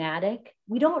symptomatic,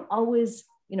 we don't always,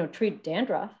 treat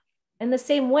dandruff. And the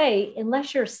same way,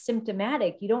 unless you're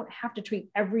symptomatic, you don't have to treat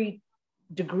every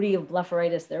degree of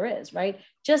blepharitis there is, right?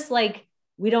 Just like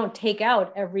we don't take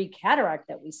out every cataract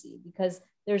that we see, because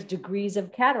there's degrees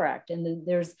of cataract, and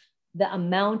there's the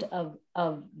amount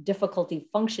of difficulty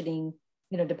functioning,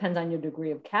 depends on your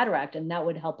degree of cataract, and that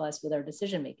would help us with our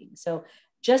decision making. So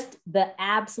just the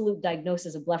absolute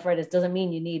diagnosis of blepharitis doesn't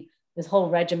mean you need this whole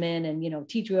regimen and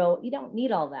tea tree oil. You don't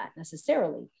need all that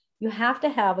necessarily. You have to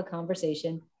have a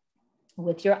conversation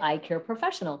with your eye care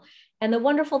professional. And the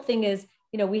wonderful thing is,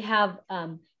 we have,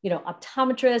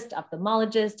 optometrists,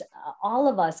 ophthalmologists, all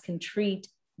of us can treat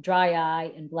dry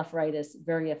eye and blepharitis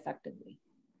very effectively.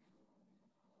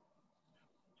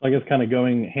 So I guess kind of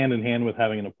going hand in hand with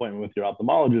having an appointment with your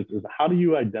ophthalmologist is, how do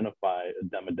you identify a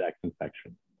Demodex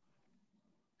infection?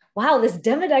 Wow, this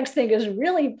Demodex thing is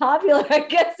really popular. I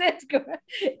guess it's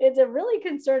really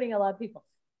concerning a lot of people.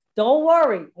 Don't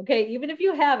worry, okay? Even if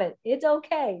you have it, it's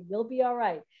okay. You'll be all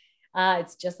right.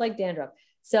 It's just like dandruff.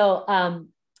 So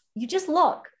you just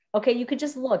look, okay? You could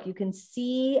just look. You can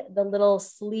see the little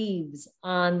sleeves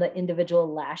on the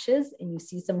individual lashes, and you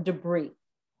see some debris.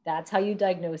 That's how you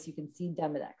diagnose. You can see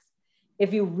Demodex.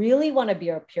 If you really want to be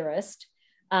a purist,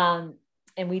 and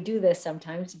we do this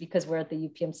sometimes because we're at the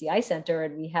UPMC Eye Center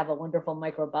and we have a wonderful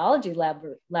microbiology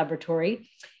laboratory,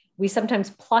 we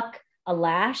sometimes pluck a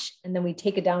lash and then we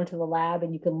take it down to the lab,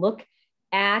 and you can look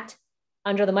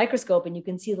under the microscope and you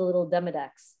can see the little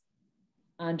Demodex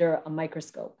under a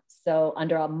microscope. So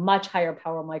under a much higher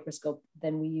power microscope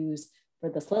than we use for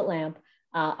the slit lamp,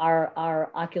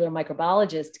 our ocular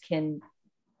microbiologist can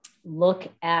look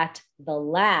at the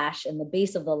lash and the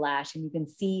base of the lash, and you can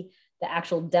see the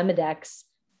actual Demodex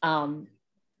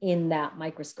in that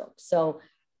microscope. So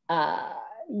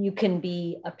you can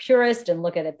be a purist and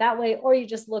look at it that way, or you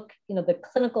just look, the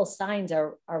clinical signs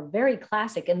are very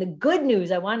classic. And the good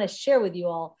news, I want to share with you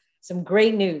all some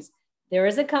great news. There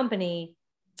is a company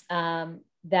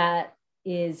that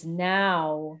is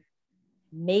now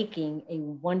making a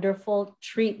wonderful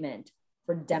treatment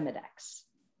for Demodex.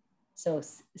 So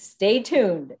stay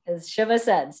tuned, as Shiva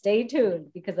said, stay tuned,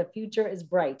 because the future is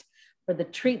bright for the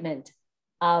treatment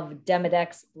of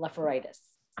Demodex blepharitis.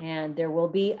 And there will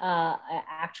be an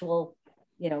actual,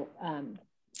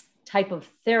 type of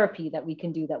therapy that we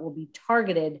can do that will be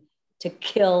targeted to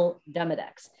kill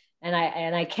Demodex. And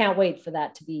I can't wait for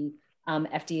that to be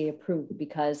FDA approved,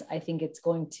 because I think it's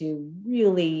going to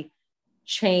really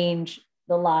change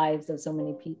the lives of so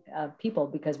many people,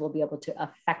 because we'll be able to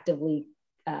effectively,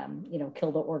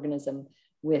 kill the organism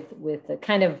with the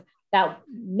kind of, that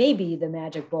may be the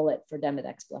magic bullet for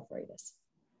Demodex blepharitis.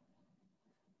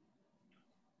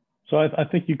 So I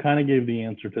think you kind of gave the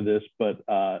answer to this, but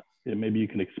maybe you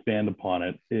can expand upon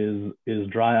it. Is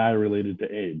dry eye related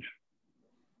to age?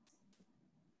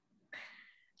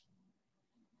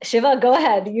 Shiva, go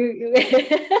ahead. You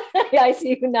yeah, I see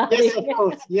you nodding. Yes, of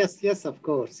course. Yes, of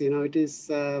course. It is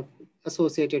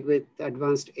associated with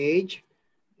advanced age,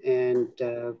 and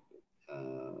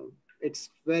it's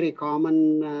very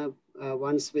common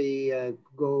once we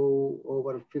go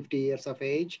over 50 years of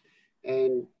age,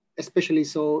 and especially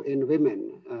so in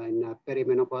women, in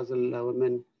perimenopausal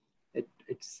women,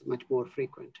 it's much more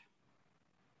frequent.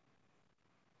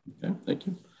 Okay, thank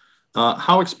you.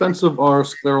 How expensive are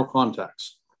scleral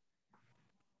contacts?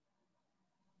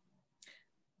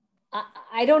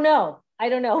 I don't know.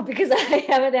 Because I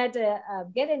haven't had to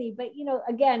get any, but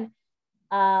again,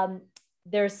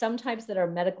 there's some types that are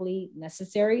medically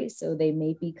necessary, so they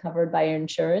may be covered by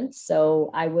insurance. So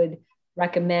I would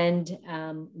recommend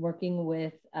working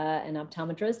with an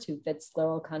optometrist who fits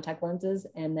scleral contact lenses,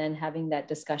 and then having that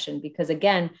discussion, because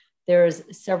again, there's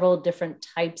several different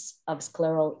types of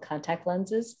scleral contact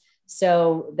lenses.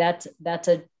 So that's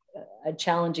a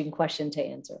challenging question to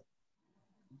answer.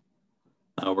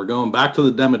 We're going back to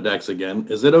the Demodex again.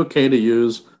 Is it okay to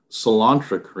use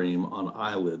cilantro cream on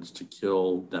eyelids to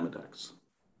kill Demodex?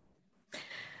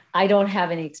 I don't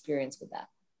have any experience with that.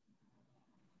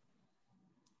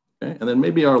 Okay, and then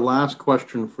maybe our last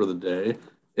question for the day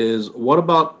is, what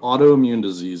about autoimmune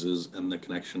diseases and the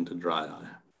connection to dry eye?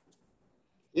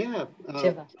 Yeah,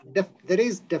 Shiva. there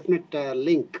is definite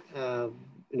link,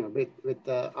 with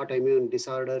autoimmune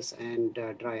disorders and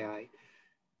dry eye.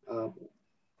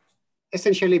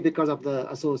 Essentially because of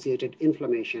the associated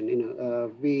inflammation.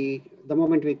 The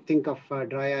moment we think of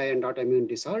dry eye and autoimmune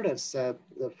disorders, the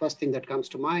first thing that comes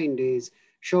to mind is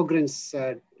Sjogren's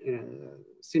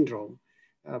syndrome,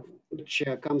 which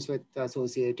comes with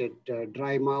associated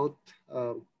dry mouth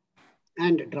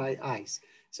and dry eyes.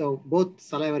 So both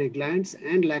salivary glands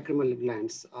and lacrimal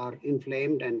glands are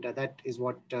inflamed, and that is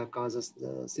what causes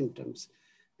the symptoms.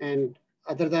 And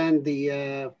other than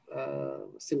the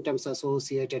symptoms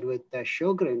associated with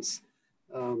Sjogren's,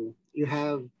 you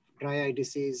have dry eye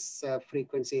disease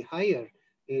frequency higher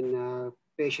in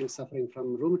patients suffering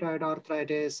from rheumatoid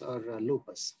arthritis or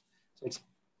lupus. So it's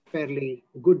fairly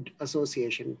good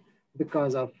association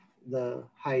because of the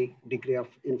high degree of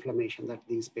inflammation that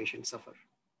these patients suffer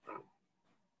from.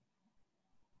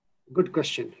 Good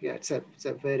question. Yeah, it's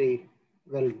a very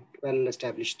well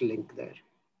established link there.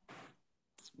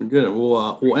 Good.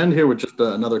 We'll end here with just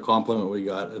another compliment we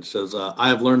got. It says, I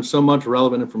have learned so much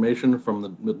relevant information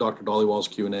from Dr. Dhaliwal's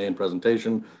Q&A and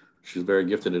presentation. She's very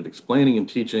gifted at explaining and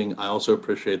teaching. I also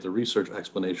appreciate the research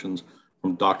explanations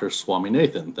from Dr.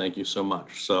 Swamynathan. Thank you so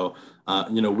much. So,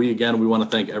 we want to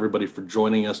thank everybody for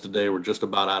joining us today. We're just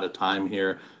about out of time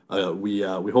here. We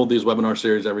hold these webinar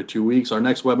series every 2 weeks. Our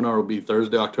next webinar will be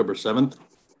Thursday, October 7th.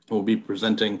 We'll be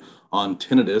presenting on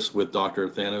tinnitus with Dr.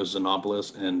 Thanos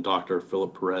Xenopoulos and Dr.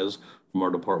 Philip Perez from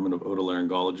our Department of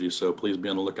Otolaryngology. So please be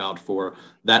on the lookout for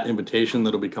that invitation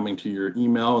that'll be coming to your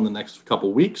email in the next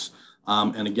couple weeks.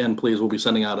 And again, please, we'll be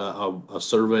sending out a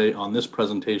survey on this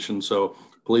presentation. So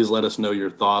please let us know your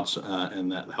thoughts, and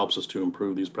that helps us to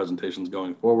improve these presentations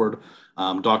going forward.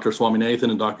 Dr.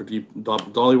 Swamynathan and Dr.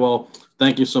 Dhaliwal,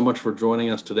 thank you so much for joining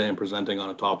us today and presenting on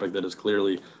a topic that is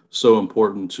clearly so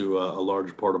important to a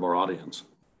large part of our audience.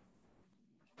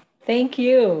 Thank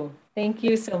you. Thank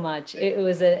you so much. It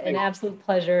was an absolute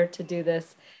pleasure to do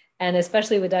this. And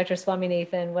especially with Dr.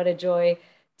 Swamynathan, what a joy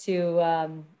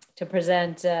to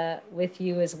present with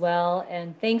you as well.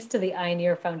 And thanks to the Eye and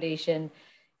Ear Foundation.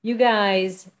 You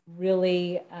guys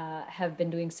really have been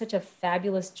doing such a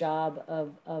fabulous job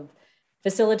of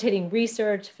facilitating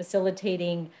research,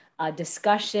 facilitating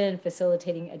discussion,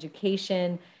 facilitating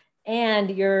education,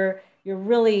 and you're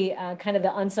really kind of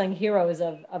the unsung heroes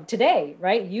of today,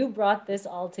 right? You brought this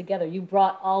all together. You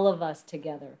brought all of us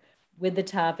together with the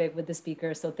topic, with the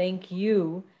speaker. So thank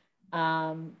you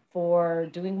for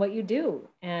doing what you do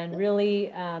and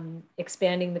really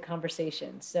expanding the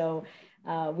conversation. So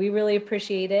we really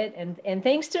appreciate it. And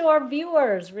thanks to our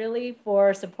viewers really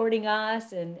for supporting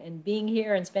us and being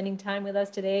here and spending time with us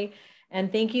today.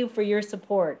 And thank you for your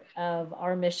support of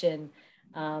our mission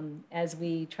as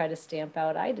we try to stamp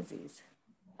out eye disease.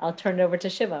 I'll turn it over to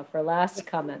Shiva for last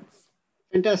comments.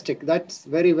 Fantastic. That's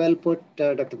very well put,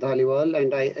 Dr. Dhaliwal.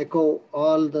 And I echo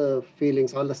all the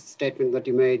feelings, all the statements that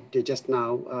you made just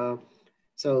now.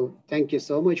 So thank you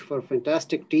so much for a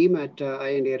fantastic team at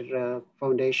Eye and Ear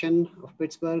Foundation of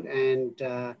Pittsburgh.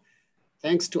 And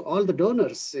thanks to all the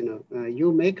donors,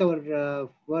 you make our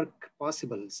work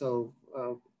possible. So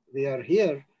we are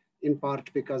here in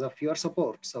part because of your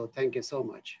support. So thank you so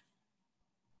much.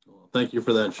 Well, thank you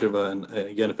for that, Shiva. And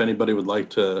again, if anybody would like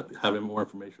to have more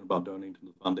information about donating to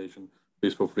the foundation,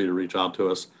 please feel free to reach out to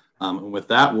us. And with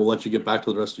that, we'll let you get back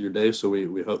to the rest of your day. So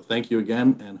we hope, thank you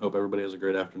again, and hope everybody has a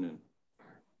great afternoon.